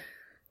 Oh, yeah.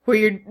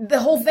 Where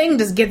the whole thing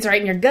just gets right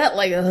in your gut,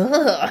 like,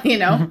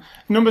 ugh,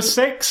 Number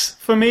 6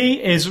 for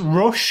me is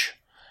Rush,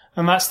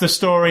 and that's the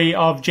story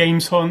of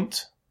James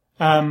Hunt,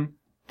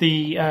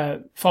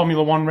 the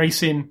Formula One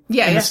racing in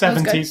the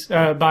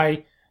 70s,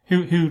 by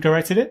who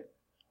directed it?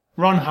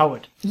 Ron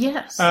Howard.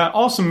 Yes.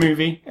 Awesome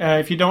movie.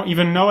 If you don't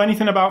even know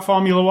anything about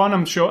Formula One,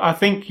 I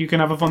think you can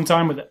have a fun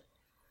time with it.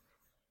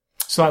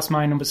 So that's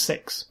my number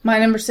 6. My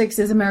number 6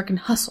 is American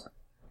Hustle.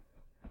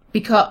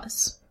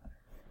 Because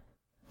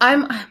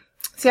I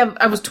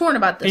was torn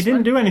about this. It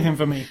didn't do anything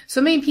for me.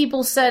 So many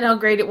people said how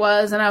great it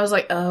was, and I was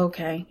like, oh,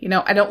 okay.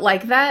 I don't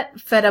like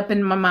that. Fed up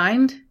in my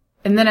mind.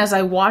 And then as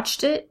I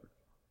watched it,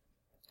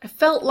 I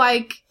felt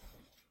like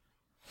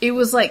it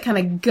was like kind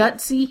of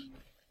gutsy.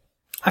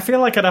 I feel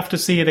like I'd have to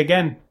see it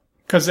again.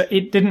 Because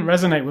it didn't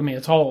resonate with me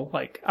at all.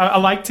 Like, I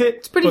liked it.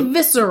 It's pretty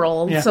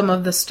visceral, some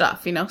of the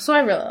stuff, So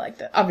I really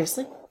liked it,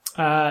 obviously.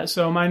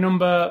 So my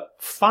number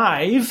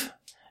 5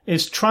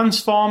 is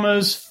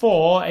Transformers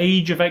 4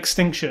 Age of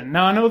Extinction.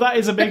 Now, I know that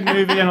is a big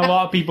movie and a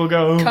lot of people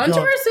go, oh,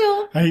 controversial.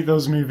 God, I hate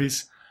those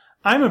movies.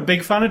 I'm a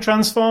big fan of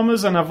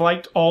Transformers and I've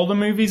liked all the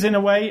movies in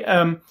a way.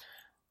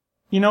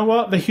 You know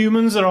what? The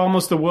humans are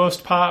almost the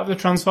worst part of the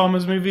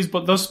Transformers movies,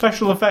 but those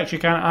special effects you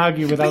can't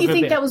argue with. But you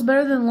think that was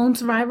better than Lone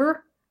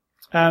Survivor?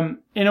 In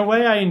a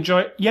way, I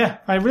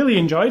really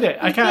enjoyed it.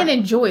 I can't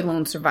enjoy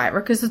Lone Survivor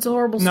because it's a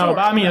horrible story. No,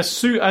 but I mean, I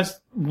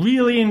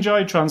really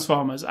enjoyed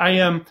Transformers.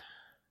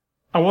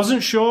 I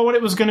wasn't sure what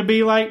it was going to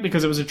be like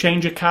because it was a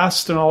change of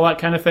cast and all that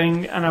kind of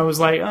thing. And I was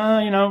like,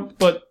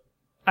 but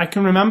I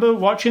can remember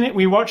watching it.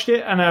 We watched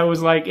it and I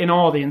was like in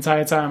awe the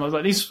entire time. I was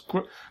like, these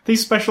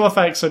special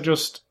effects are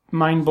just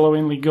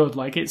mind-blowingly good.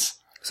 Like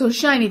So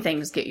shiny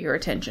things get your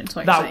attention, is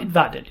what you're saying.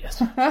 That did,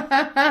 yes.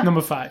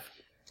 Number 5.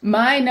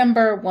 My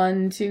number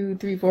 1, 2,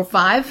 3, 4,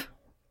 5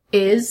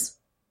 is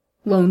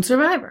Lone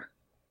Survivor.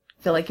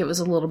 I feel like it was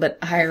a little bit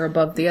higher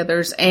above the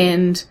others.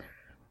 And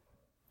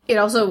it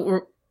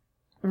also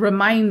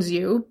reminds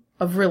you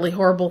of really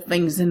horrible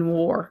things in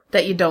war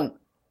that you don't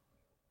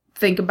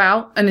think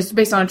about. And it's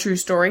based on a true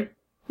story.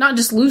 Not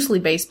just loosely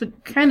based,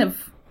 but kind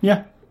of...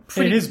 Yeah,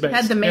 it is based.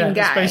 Had the main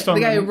guy. Based on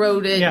the guy who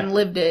wrote it and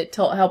lived it,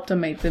 helped him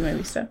make the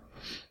movie stuff.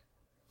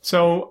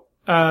 So,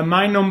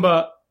 my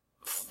number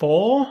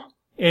 4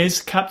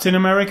 is Captain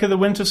America the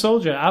Winter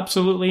Soldier.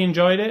 Absolutely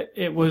enjoyed it.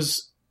 It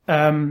was...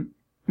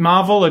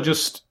 Marvel are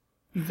just...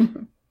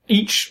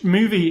 Each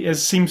movie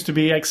seems to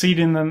be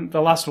exceeding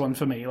the last one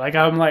for me. Like,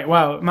 I'm like,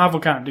 wow, Marvel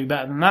can't do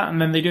better than that,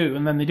 and then they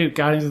do,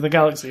 Guardians of the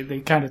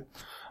Galaxy,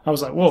 I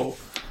was like, whoa.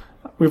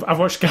 I've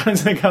watched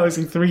Guardians of the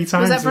Galaxy 3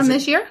 times. Was that from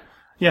this year?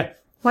 Yeah.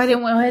 Why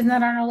isn't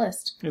that on our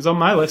list? It's on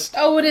my list.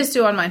 Oh, it is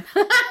too on mine.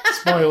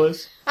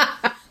 Spoilers.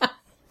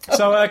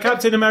 So,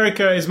 Captain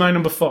America is my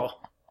number 4.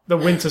 The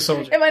Winter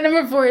Soldier. And my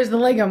number 4 is the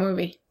Lego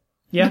Movie.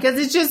 Yeah. Because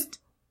it's just,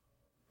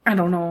 I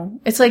don't know.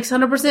 It's like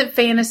 100%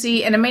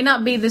 fantasy, and it may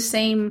not be in the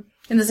same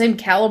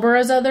caliber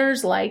as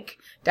others, like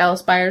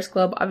Dallas Buyers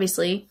Club,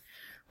 obviously.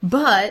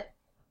 But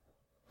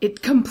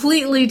it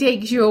completely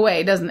takes you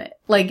away, doesn't it?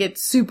 Like,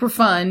 it's super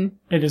fun.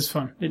 It is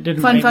fun. It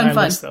didn't make my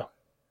list, though.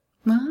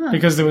 Ah.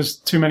 Because there was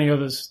too many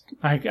others.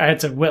 I had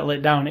to whittle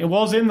it down. It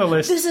was in the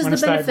list. This is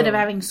the benefit of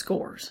having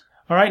scores.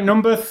 All right,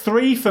 number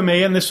 3 for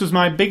me, and this was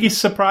my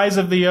biggest surprise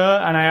of the year,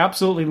 and I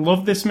absolutely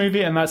love this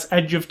movie, and that's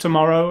Edge of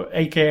Tomorrow,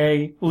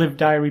 aka Live,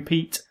 Die,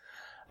 Repeat.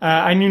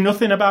 I knew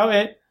nothing about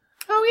it.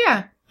 Oh,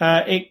 yeah.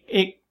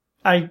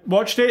 I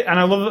watched it, and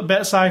I love a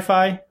bit of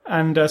sci-fi,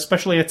 and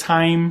especially a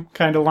time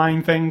kind of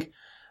line thing,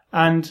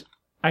 and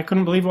I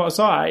couldn't believe what I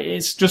saw.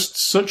 It's just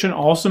such an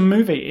awesome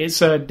movie.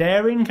 It's a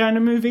daring kind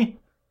of movie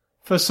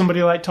for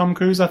somebody like Tom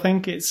Cruise, I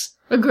think. It's...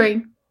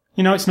 Agreed.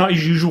 You know, it's not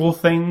his usual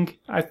thing.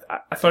 I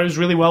thought it was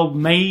really well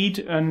made,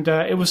 and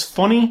it was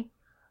funny,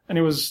 and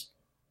it was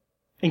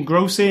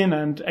engrossing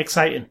and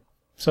exciting.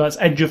 So that's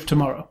Edge of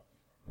Tomorrow,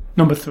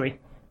 number 3.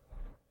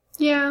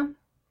 Yeah.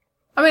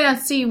 I mean, I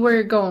see where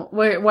you're going,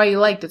 why you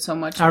liked it so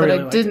much, but really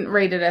I didn't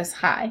rate it as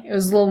high. It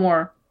was a little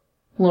more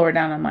lower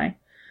down on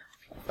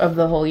of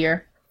the whole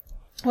year.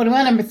 What am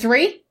I, number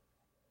 3?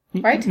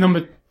 Right?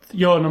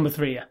 You're number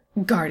 3, yeah.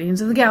 Guardians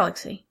of the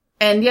Galaxy.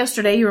 And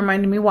yesterday you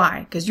reminded me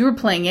why. Because you were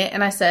playing it,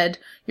 and I said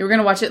you were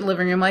going to watch it in the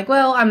living room. Like,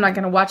 well, I'm not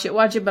going to watch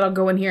it, but I'll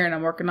go in here, and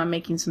I'm working on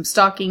making some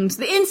stockings.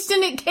 The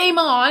instant it came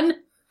on,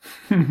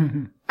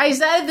 I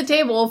sat at the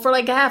table for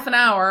like a half an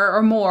hour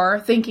or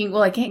more thinking,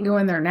 well, I can't go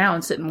in there now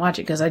and sit and watch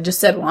it, because I just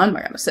said, well, I'm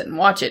not going to sit and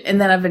watch it.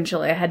 And then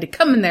eventually I had to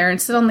come in there and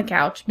sit on the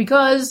couch,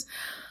 because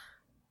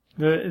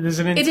there's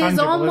an it is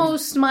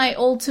almost my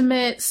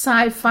ultimate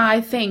sci-fi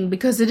thing,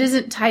 because it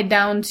isn't tied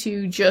down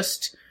to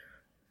just...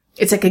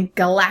 It's like a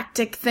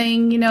galactic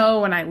thing, you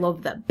know, and I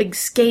love the big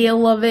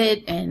scale of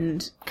it,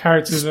 and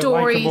characters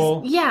stories. Are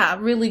likable. Yeah,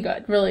 really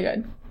good, really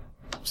good.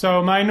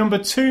 So my number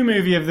 2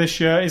 movie of this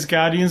year is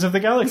Guardians of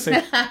the Galaxy.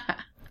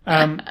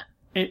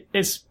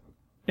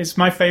 It's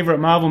my favorite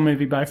Marvel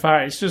movie by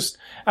far. It's just,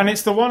 and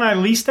it's the one I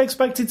least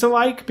expected to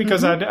like,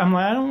 because I'm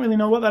like, I don't really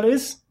know what that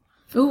is.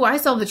 Ooh, I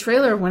saw the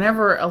trailer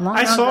whenever a long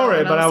time ago. I saw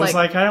it, but I was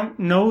like, I don't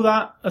know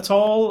that at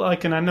all.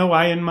 Like, and I know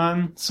Iron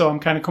Man, so I'm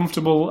kind of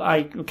comfortable.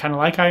 I kind of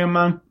like Iron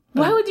Man.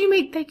 Why would that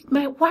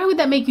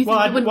make you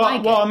think you wouldn't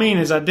like it? What I mean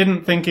is, I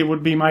didn't think it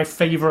would be my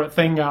favourite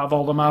thing out of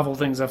all the Marvel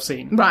things I've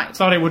seen. Right. I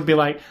thought it would be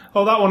like,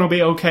 oh, that one will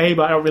be okay,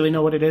 but I don't really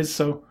know what it is,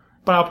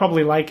 but I'll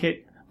probably like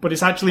it. But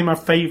it's actually my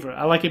favourite.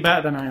 I like it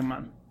better than Iron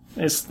Man.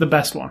 It's the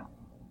best one.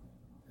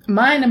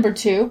 My number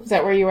 2, is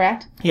that where you were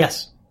at?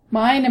 Yes.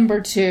 My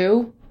number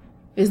 2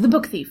 is The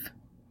Book Thief.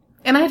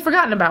 And I had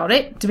forgotten about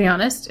it, to be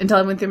honest, until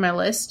I went through my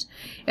list.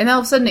 And all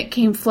of a sudden it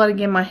came flooding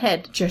in my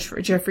head.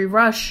 Jeffrey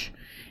Rush.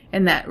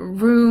 And that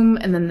room,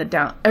 and then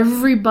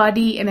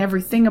everybody and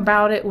everything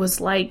about it was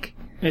like...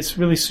 It's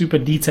really super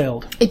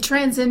detailed. It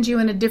transcends you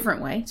in a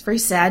different way. It's very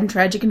sad and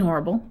tragic and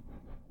horrible.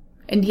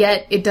 And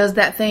yet, it does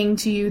that thing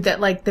to you that,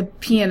 like, The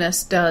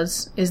Pianist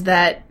does, is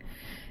that,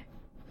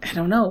 I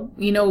don't know,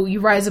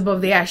 you rise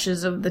above the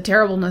ashes of the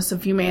terribleness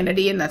of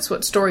humanity, and that's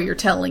what story you're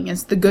telling,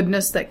 is the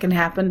goodness that can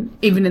happen,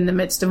 even in the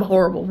midst of a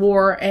horrible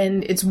war,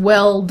 and it's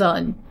well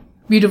done.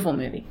 Beautiful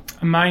movie.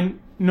 And my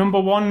number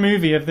 1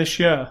 movie of this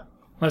year...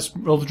 Let's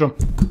roll the drum.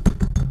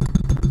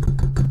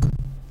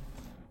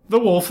 The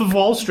Wolf of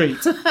Wall Street.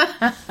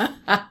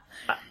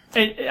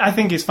 I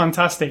think it's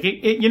fantastic.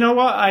 You know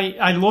what?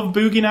 I love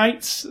Boogie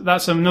Nights.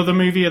 That's another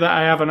movie that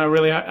I have,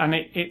 and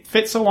it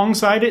fits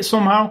alongside it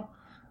somehow.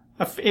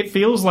 It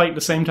feels like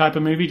the same type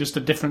of movie, just a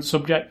different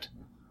subject.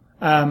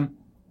 Wolf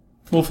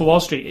of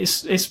Wall Street.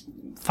 It's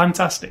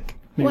fantastic.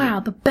 Movie. Wow,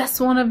 the best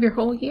one of your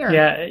whole year.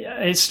 Yeah,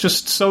 it's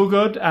just so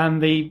good,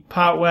 and the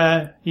part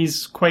where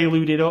he's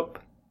quaaluded up.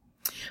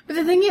 But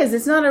the thing is,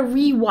 it's not a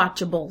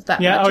rewatchable that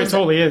much. Yeah, it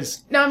totally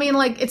is. No, I mean,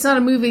 like, it's not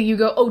a movie you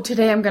go, oh,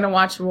 today I'm going to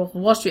watch Wolf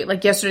of Wall Street.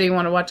 Like, yesterday you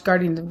want to watch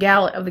Guardians of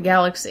the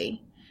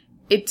Galaxy.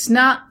 It's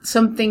not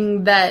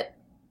something that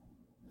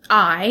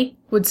I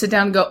would sit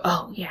down and go,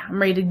 oh, yeah, I'm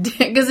ready to...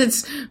 Because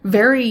it's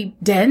very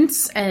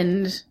dense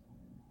and,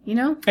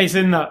 It's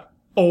in that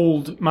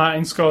old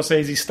Martin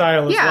Scorsese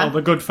style as well,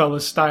 the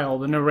Goodfellas style,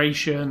 the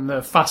narration,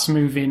 the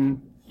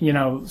fast-moving,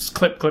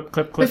 clip, clip,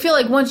 clip, clip. I feel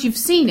like once you've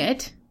seen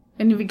it...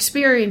 And you've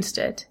experienced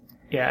it.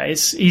 Yeah,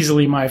 it's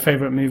easily my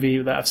favourite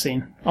movie that I've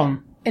seen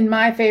on. And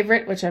my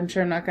favourite, which I'm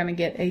sure I'm not going to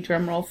get a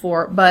drum roll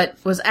for,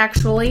 but was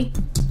actually,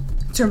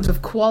 in terms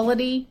of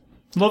quality...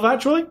 Love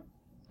Actually?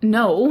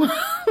 No.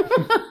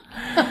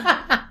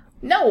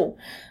 No.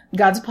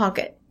 God's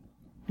Pocket.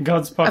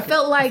 God's Pocket. I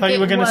felt like I thought you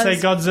were going to say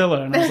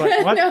Godzilla, and I was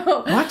like, what?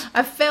 No. What?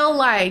 I felt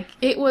like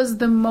it was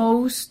the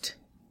most...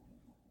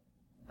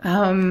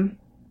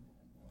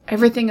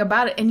 everything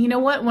about it. And you know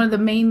what? One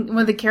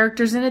of the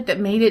characters in it that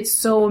made it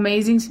so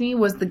amazing to me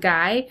was the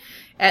guy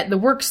at the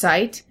work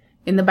site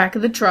in the back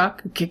of the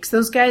truck who kicks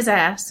those guys'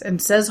 ass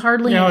and says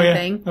hardly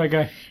anything. Yeah, that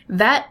guy.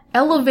 That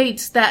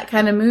elevates that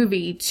kind of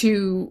movie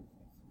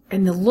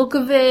and the look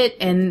of it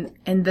and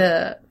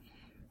the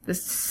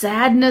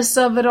sadness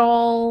of it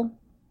all.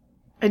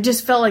 I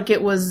just felt like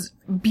it was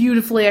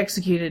beautifully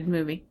executed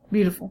movie.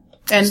 Beautiful.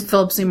 And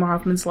Philip Seymour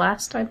Hoffman's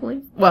last, I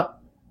believe. Well,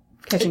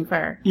 Catching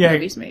Fire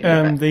movies, maybe.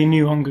 The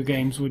new Hunger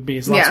Games would be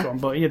his last one,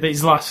 but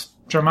his last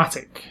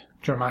dramatic.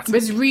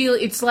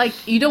 It's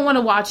like, you don't want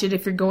to watch it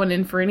if you're going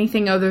in for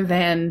anything other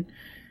than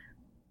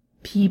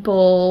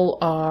people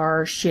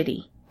are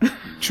shitty.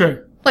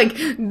 True. Like,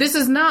 this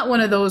is not one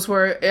of those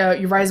where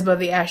you rise above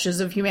the ashes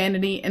of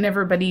humanity and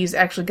everybody's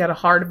actually got a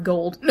heart of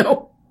gold.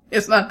 No,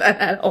 it's not that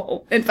at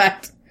all. In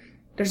fact,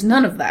 there's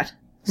none of that.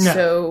 No.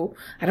 So,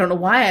 I don't know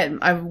why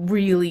I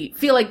really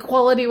feel like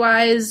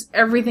quality-wise,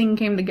 everything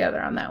came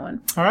together on that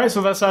one. All right,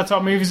 so that's our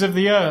top movies of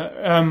the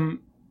year.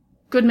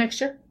 Good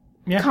mixture.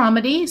 Yeah.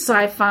 Comedy,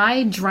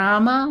 sci-fi,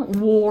 drama,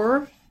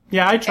 war.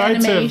 Yeah, I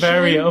tried to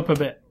vary it up a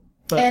bit.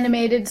 But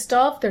animated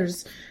stuff.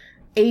 There's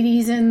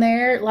 80s in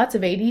there. Lots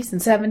of 80s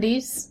and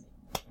 70s.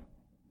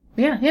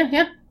 Yeah.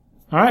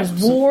 All right.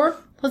 There's war.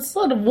 Let's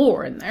let a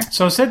war in there.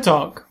 So, Sid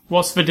Talk,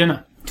 what's for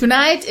dinner?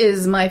 Tonight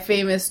is my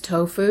famous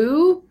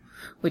tofu,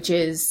 which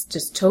is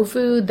just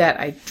tofu that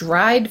I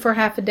dried for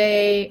half a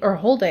day, or a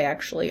whole day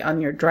actually, on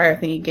your dryer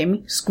thing you gave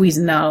me,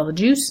 squeezing out all the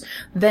juice.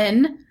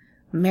 Then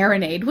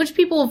marinade, which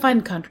people will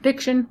find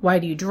contradiction. Why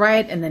do you dry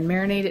it and then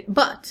marinate it?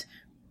 But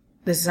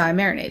this is how I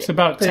marinate it. It's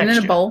about Put texture. it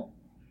in a bowl,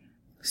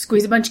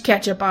 squeeze a bunch of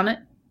ketchup on it,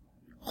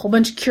 a whole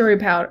bunch of curry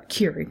powder,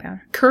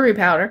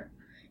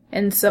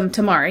 and some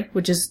tamari,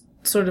 which is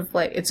sort of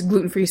like, it's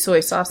gluten-free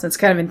soy sauce, and it's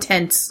kind of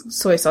intense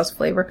soy sauce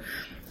flavor.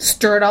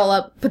 Stir it all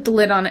up, put the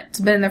lid on it. It's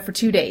been in there for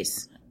 2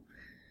 days.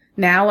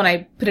 Now, when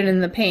I put it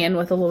in the pan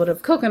with a little bit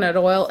of coconut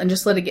oil and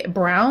just let it get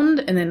browned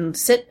and then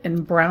sit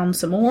and brown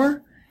some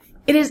more,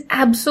 it is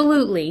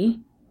absolutely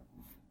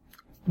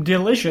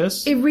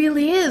delicious. It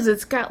really is.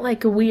 It's got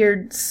like a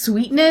weird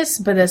sweetness,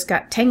 but it's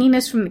got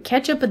tanginess from the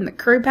ketchup and the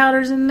curry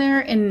powders in there,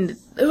 and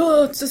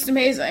it's just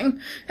amazing.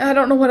 I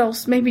don't know what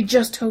else. Maybe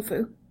just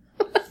tofu.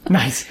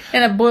 Nice.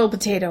 And a boiled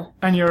potato.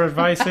 And your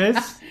advice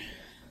is?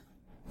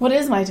 What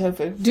is my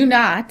tofu? Do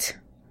not.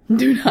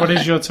 What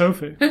is your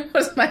tofu?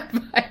 What's my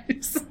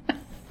advice?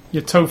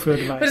 Your tofu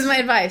advice. What is my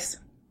advice?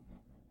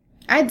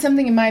 I had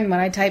something in mind when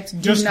I typed do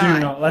Just not. do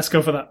not. Let's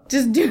go for that.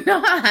 Just do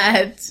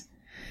not.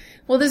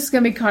 Well, this is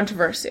going to be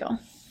controversial.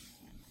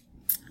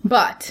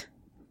 But,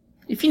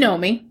 if you know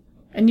me,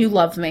 and you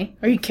love me,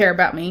 or you care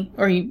about me,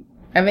 or you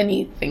have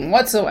anything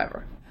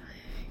whatsoever,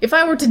 if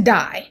I were to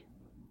die,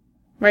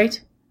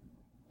 right?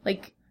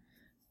 Like,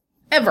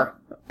 ever.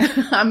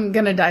 I'm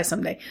gonna die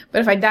someday. But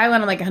if I die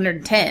when I'm like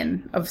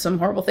 110 of some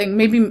horrible thing,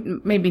 maybe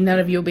none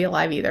of you will be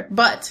alive either.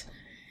 But,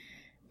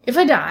 if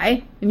I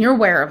die, and you're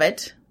aware of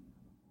it,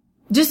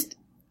 just,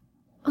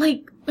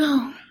 like,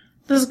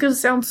 this is gonna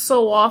sound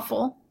so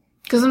awful.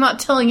 Because I'm not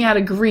telling you how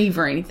to grieve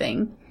or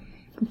anything.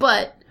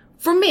 But,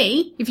 for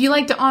me, if you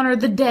like to honor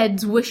the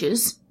dead's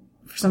wishes,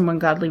 for some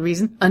ungodly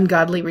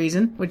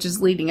reason, which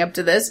is leading up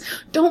to this,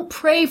 don't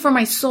pray for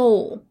my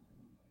soul.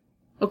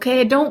 Okay?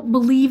 I don't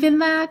believe in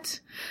that.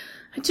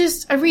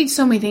 I read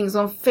so many things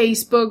on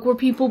Facebook where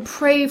people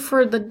pray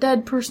for the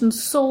dead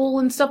person's soul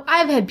and stuff.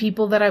 I've had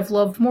people that I've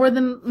loved more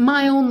than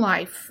my own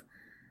life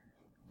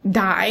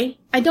die.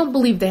 I don't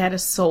believe they had a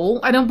soul.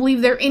 I don't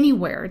believe they're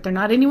anywhere. They're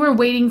not anywhere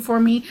waiting for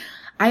me.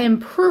 I am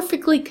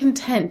perfectly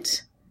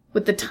content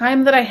with the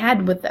time that I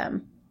had with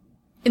them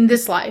in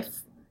this life.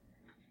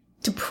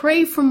 To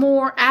pray for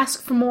more,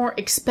 ask for more,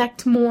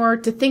 expect more,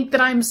 to think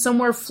that I'm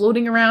somewhere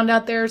floating around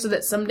out there so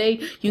that someday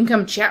you can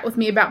come chat with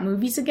me about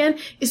movies again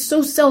is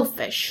so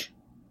selfish.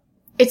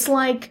 It's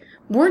like,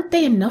 weren't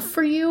they enough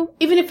for you?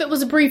 Even if it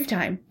was a brief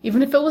time,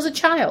 even if it was a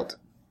child.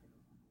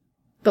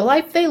 The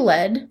life they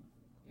led,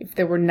 if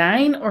they were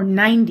 9 or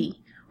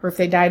 90, or if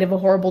they died of a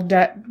horrible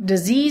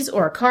disease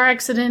or a car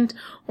accident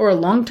or a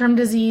long-term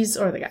disease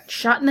or they got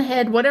shot in the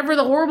head, whatever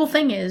the horrible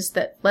thing is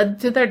that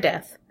led to their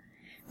death,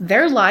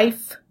 their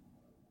life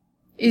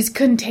is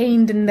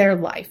contained in their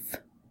life.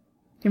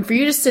 And for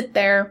you to sit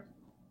there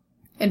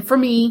and for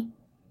me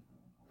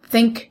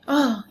think,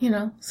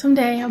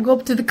 someday I'll go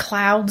up to the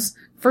clouds.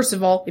 First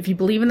of all, if you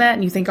believe in that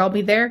and you think I'll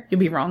be there,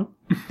 you'll be wrong.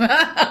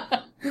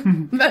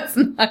 That's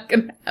not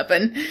gonna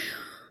happen.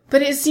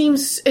 But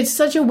it's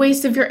such a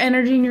waste of your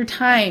energy and your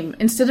time.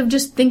 Instead of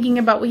just thinking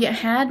about what you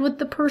had with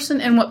the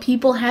person and what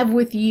people have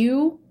with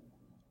you.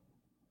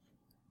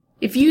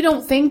 If you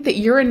don't think that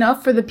you're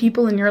enough for the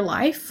people in your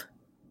life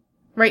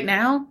right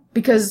now,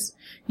 because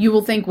you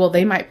will think, well,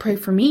 they might pray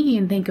for me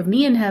and think of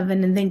me in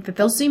heaven and think that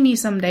they'll see me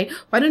someday.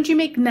 Why don't you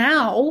make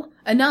now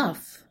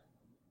enough?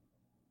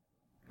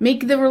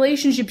 Make the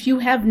relationships you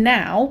have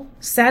now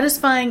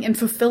satisfying and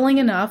fulfilling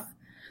enough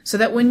so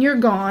that when you're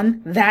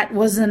gone, that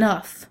was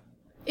enough.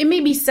 It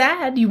may be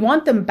sad. You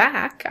want them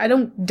back. I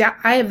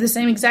have the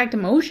same exact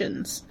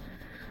emotions.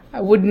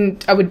 I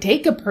would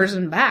take a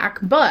person back,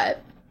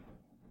 but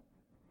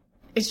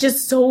it's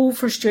just so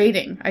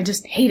frustrating. I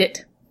just hate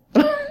it.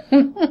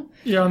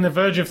 You're on the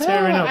verge of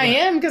tearing up. I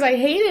am, because I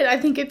hate it. I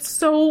think it's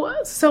so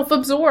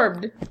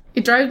self-absorbed.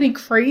 It drives me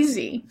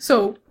crazy.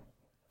 So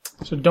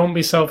don't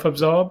be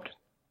self-absorbed.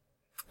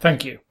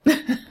 Thank you.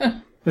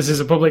 This is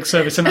a public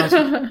service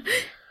announcement.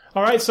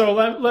 All right,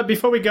 so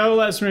before we go,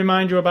 let's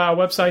remind you about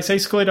our website,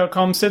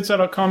 sascully.com,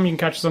 sidso.com. You can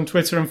catch us on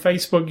Twitter and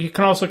Facebook. You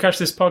can also catch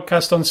this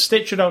podcast on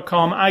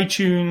Stitcher.com,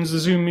 iTunes, the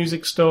Zoom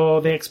Music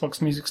Store, the Xbox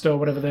Music Store,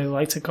 whatever they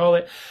like to call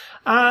it.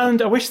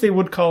 And I wish they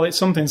would call it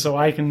something so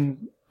I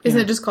can... Isn't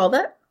it just called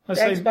that? Let's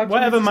say Xbox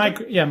whatever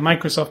Music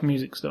Microsoft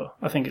Music Store,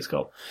 I think it's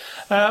called.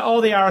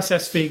 Or the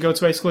RSS feed. Go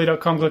to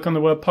ascully.com, click on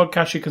the word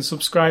podcast. You can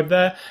subscribe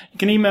there. You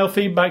can email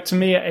feedback to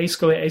me at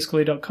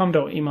ascully@ascully.com.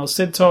 Don't email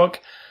Sid Talk.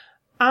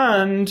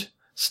 And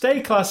stay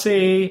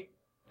classy,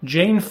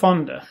 Jane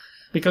Fonda.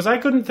 Because I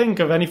couldn't think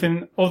of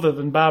anything other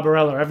than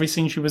Barbarella every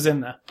scene she was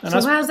in there. And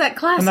So how's that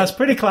classy? And that's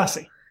pretty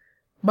classy.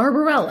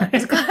 Barbarella.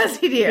 It's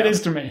classy to you. It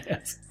is to me,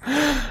 yes.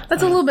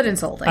 That's a little bit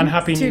insulting. And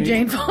Happy to New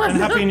Jane Year. Fonda. And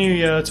Happy New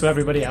Year to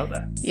everybody out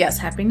there. Yes,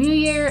 Happy New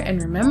Year.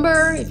 And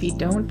remember, if you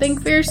don't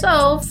think for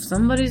yourself,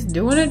 somebody's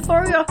doing it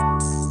for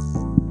you.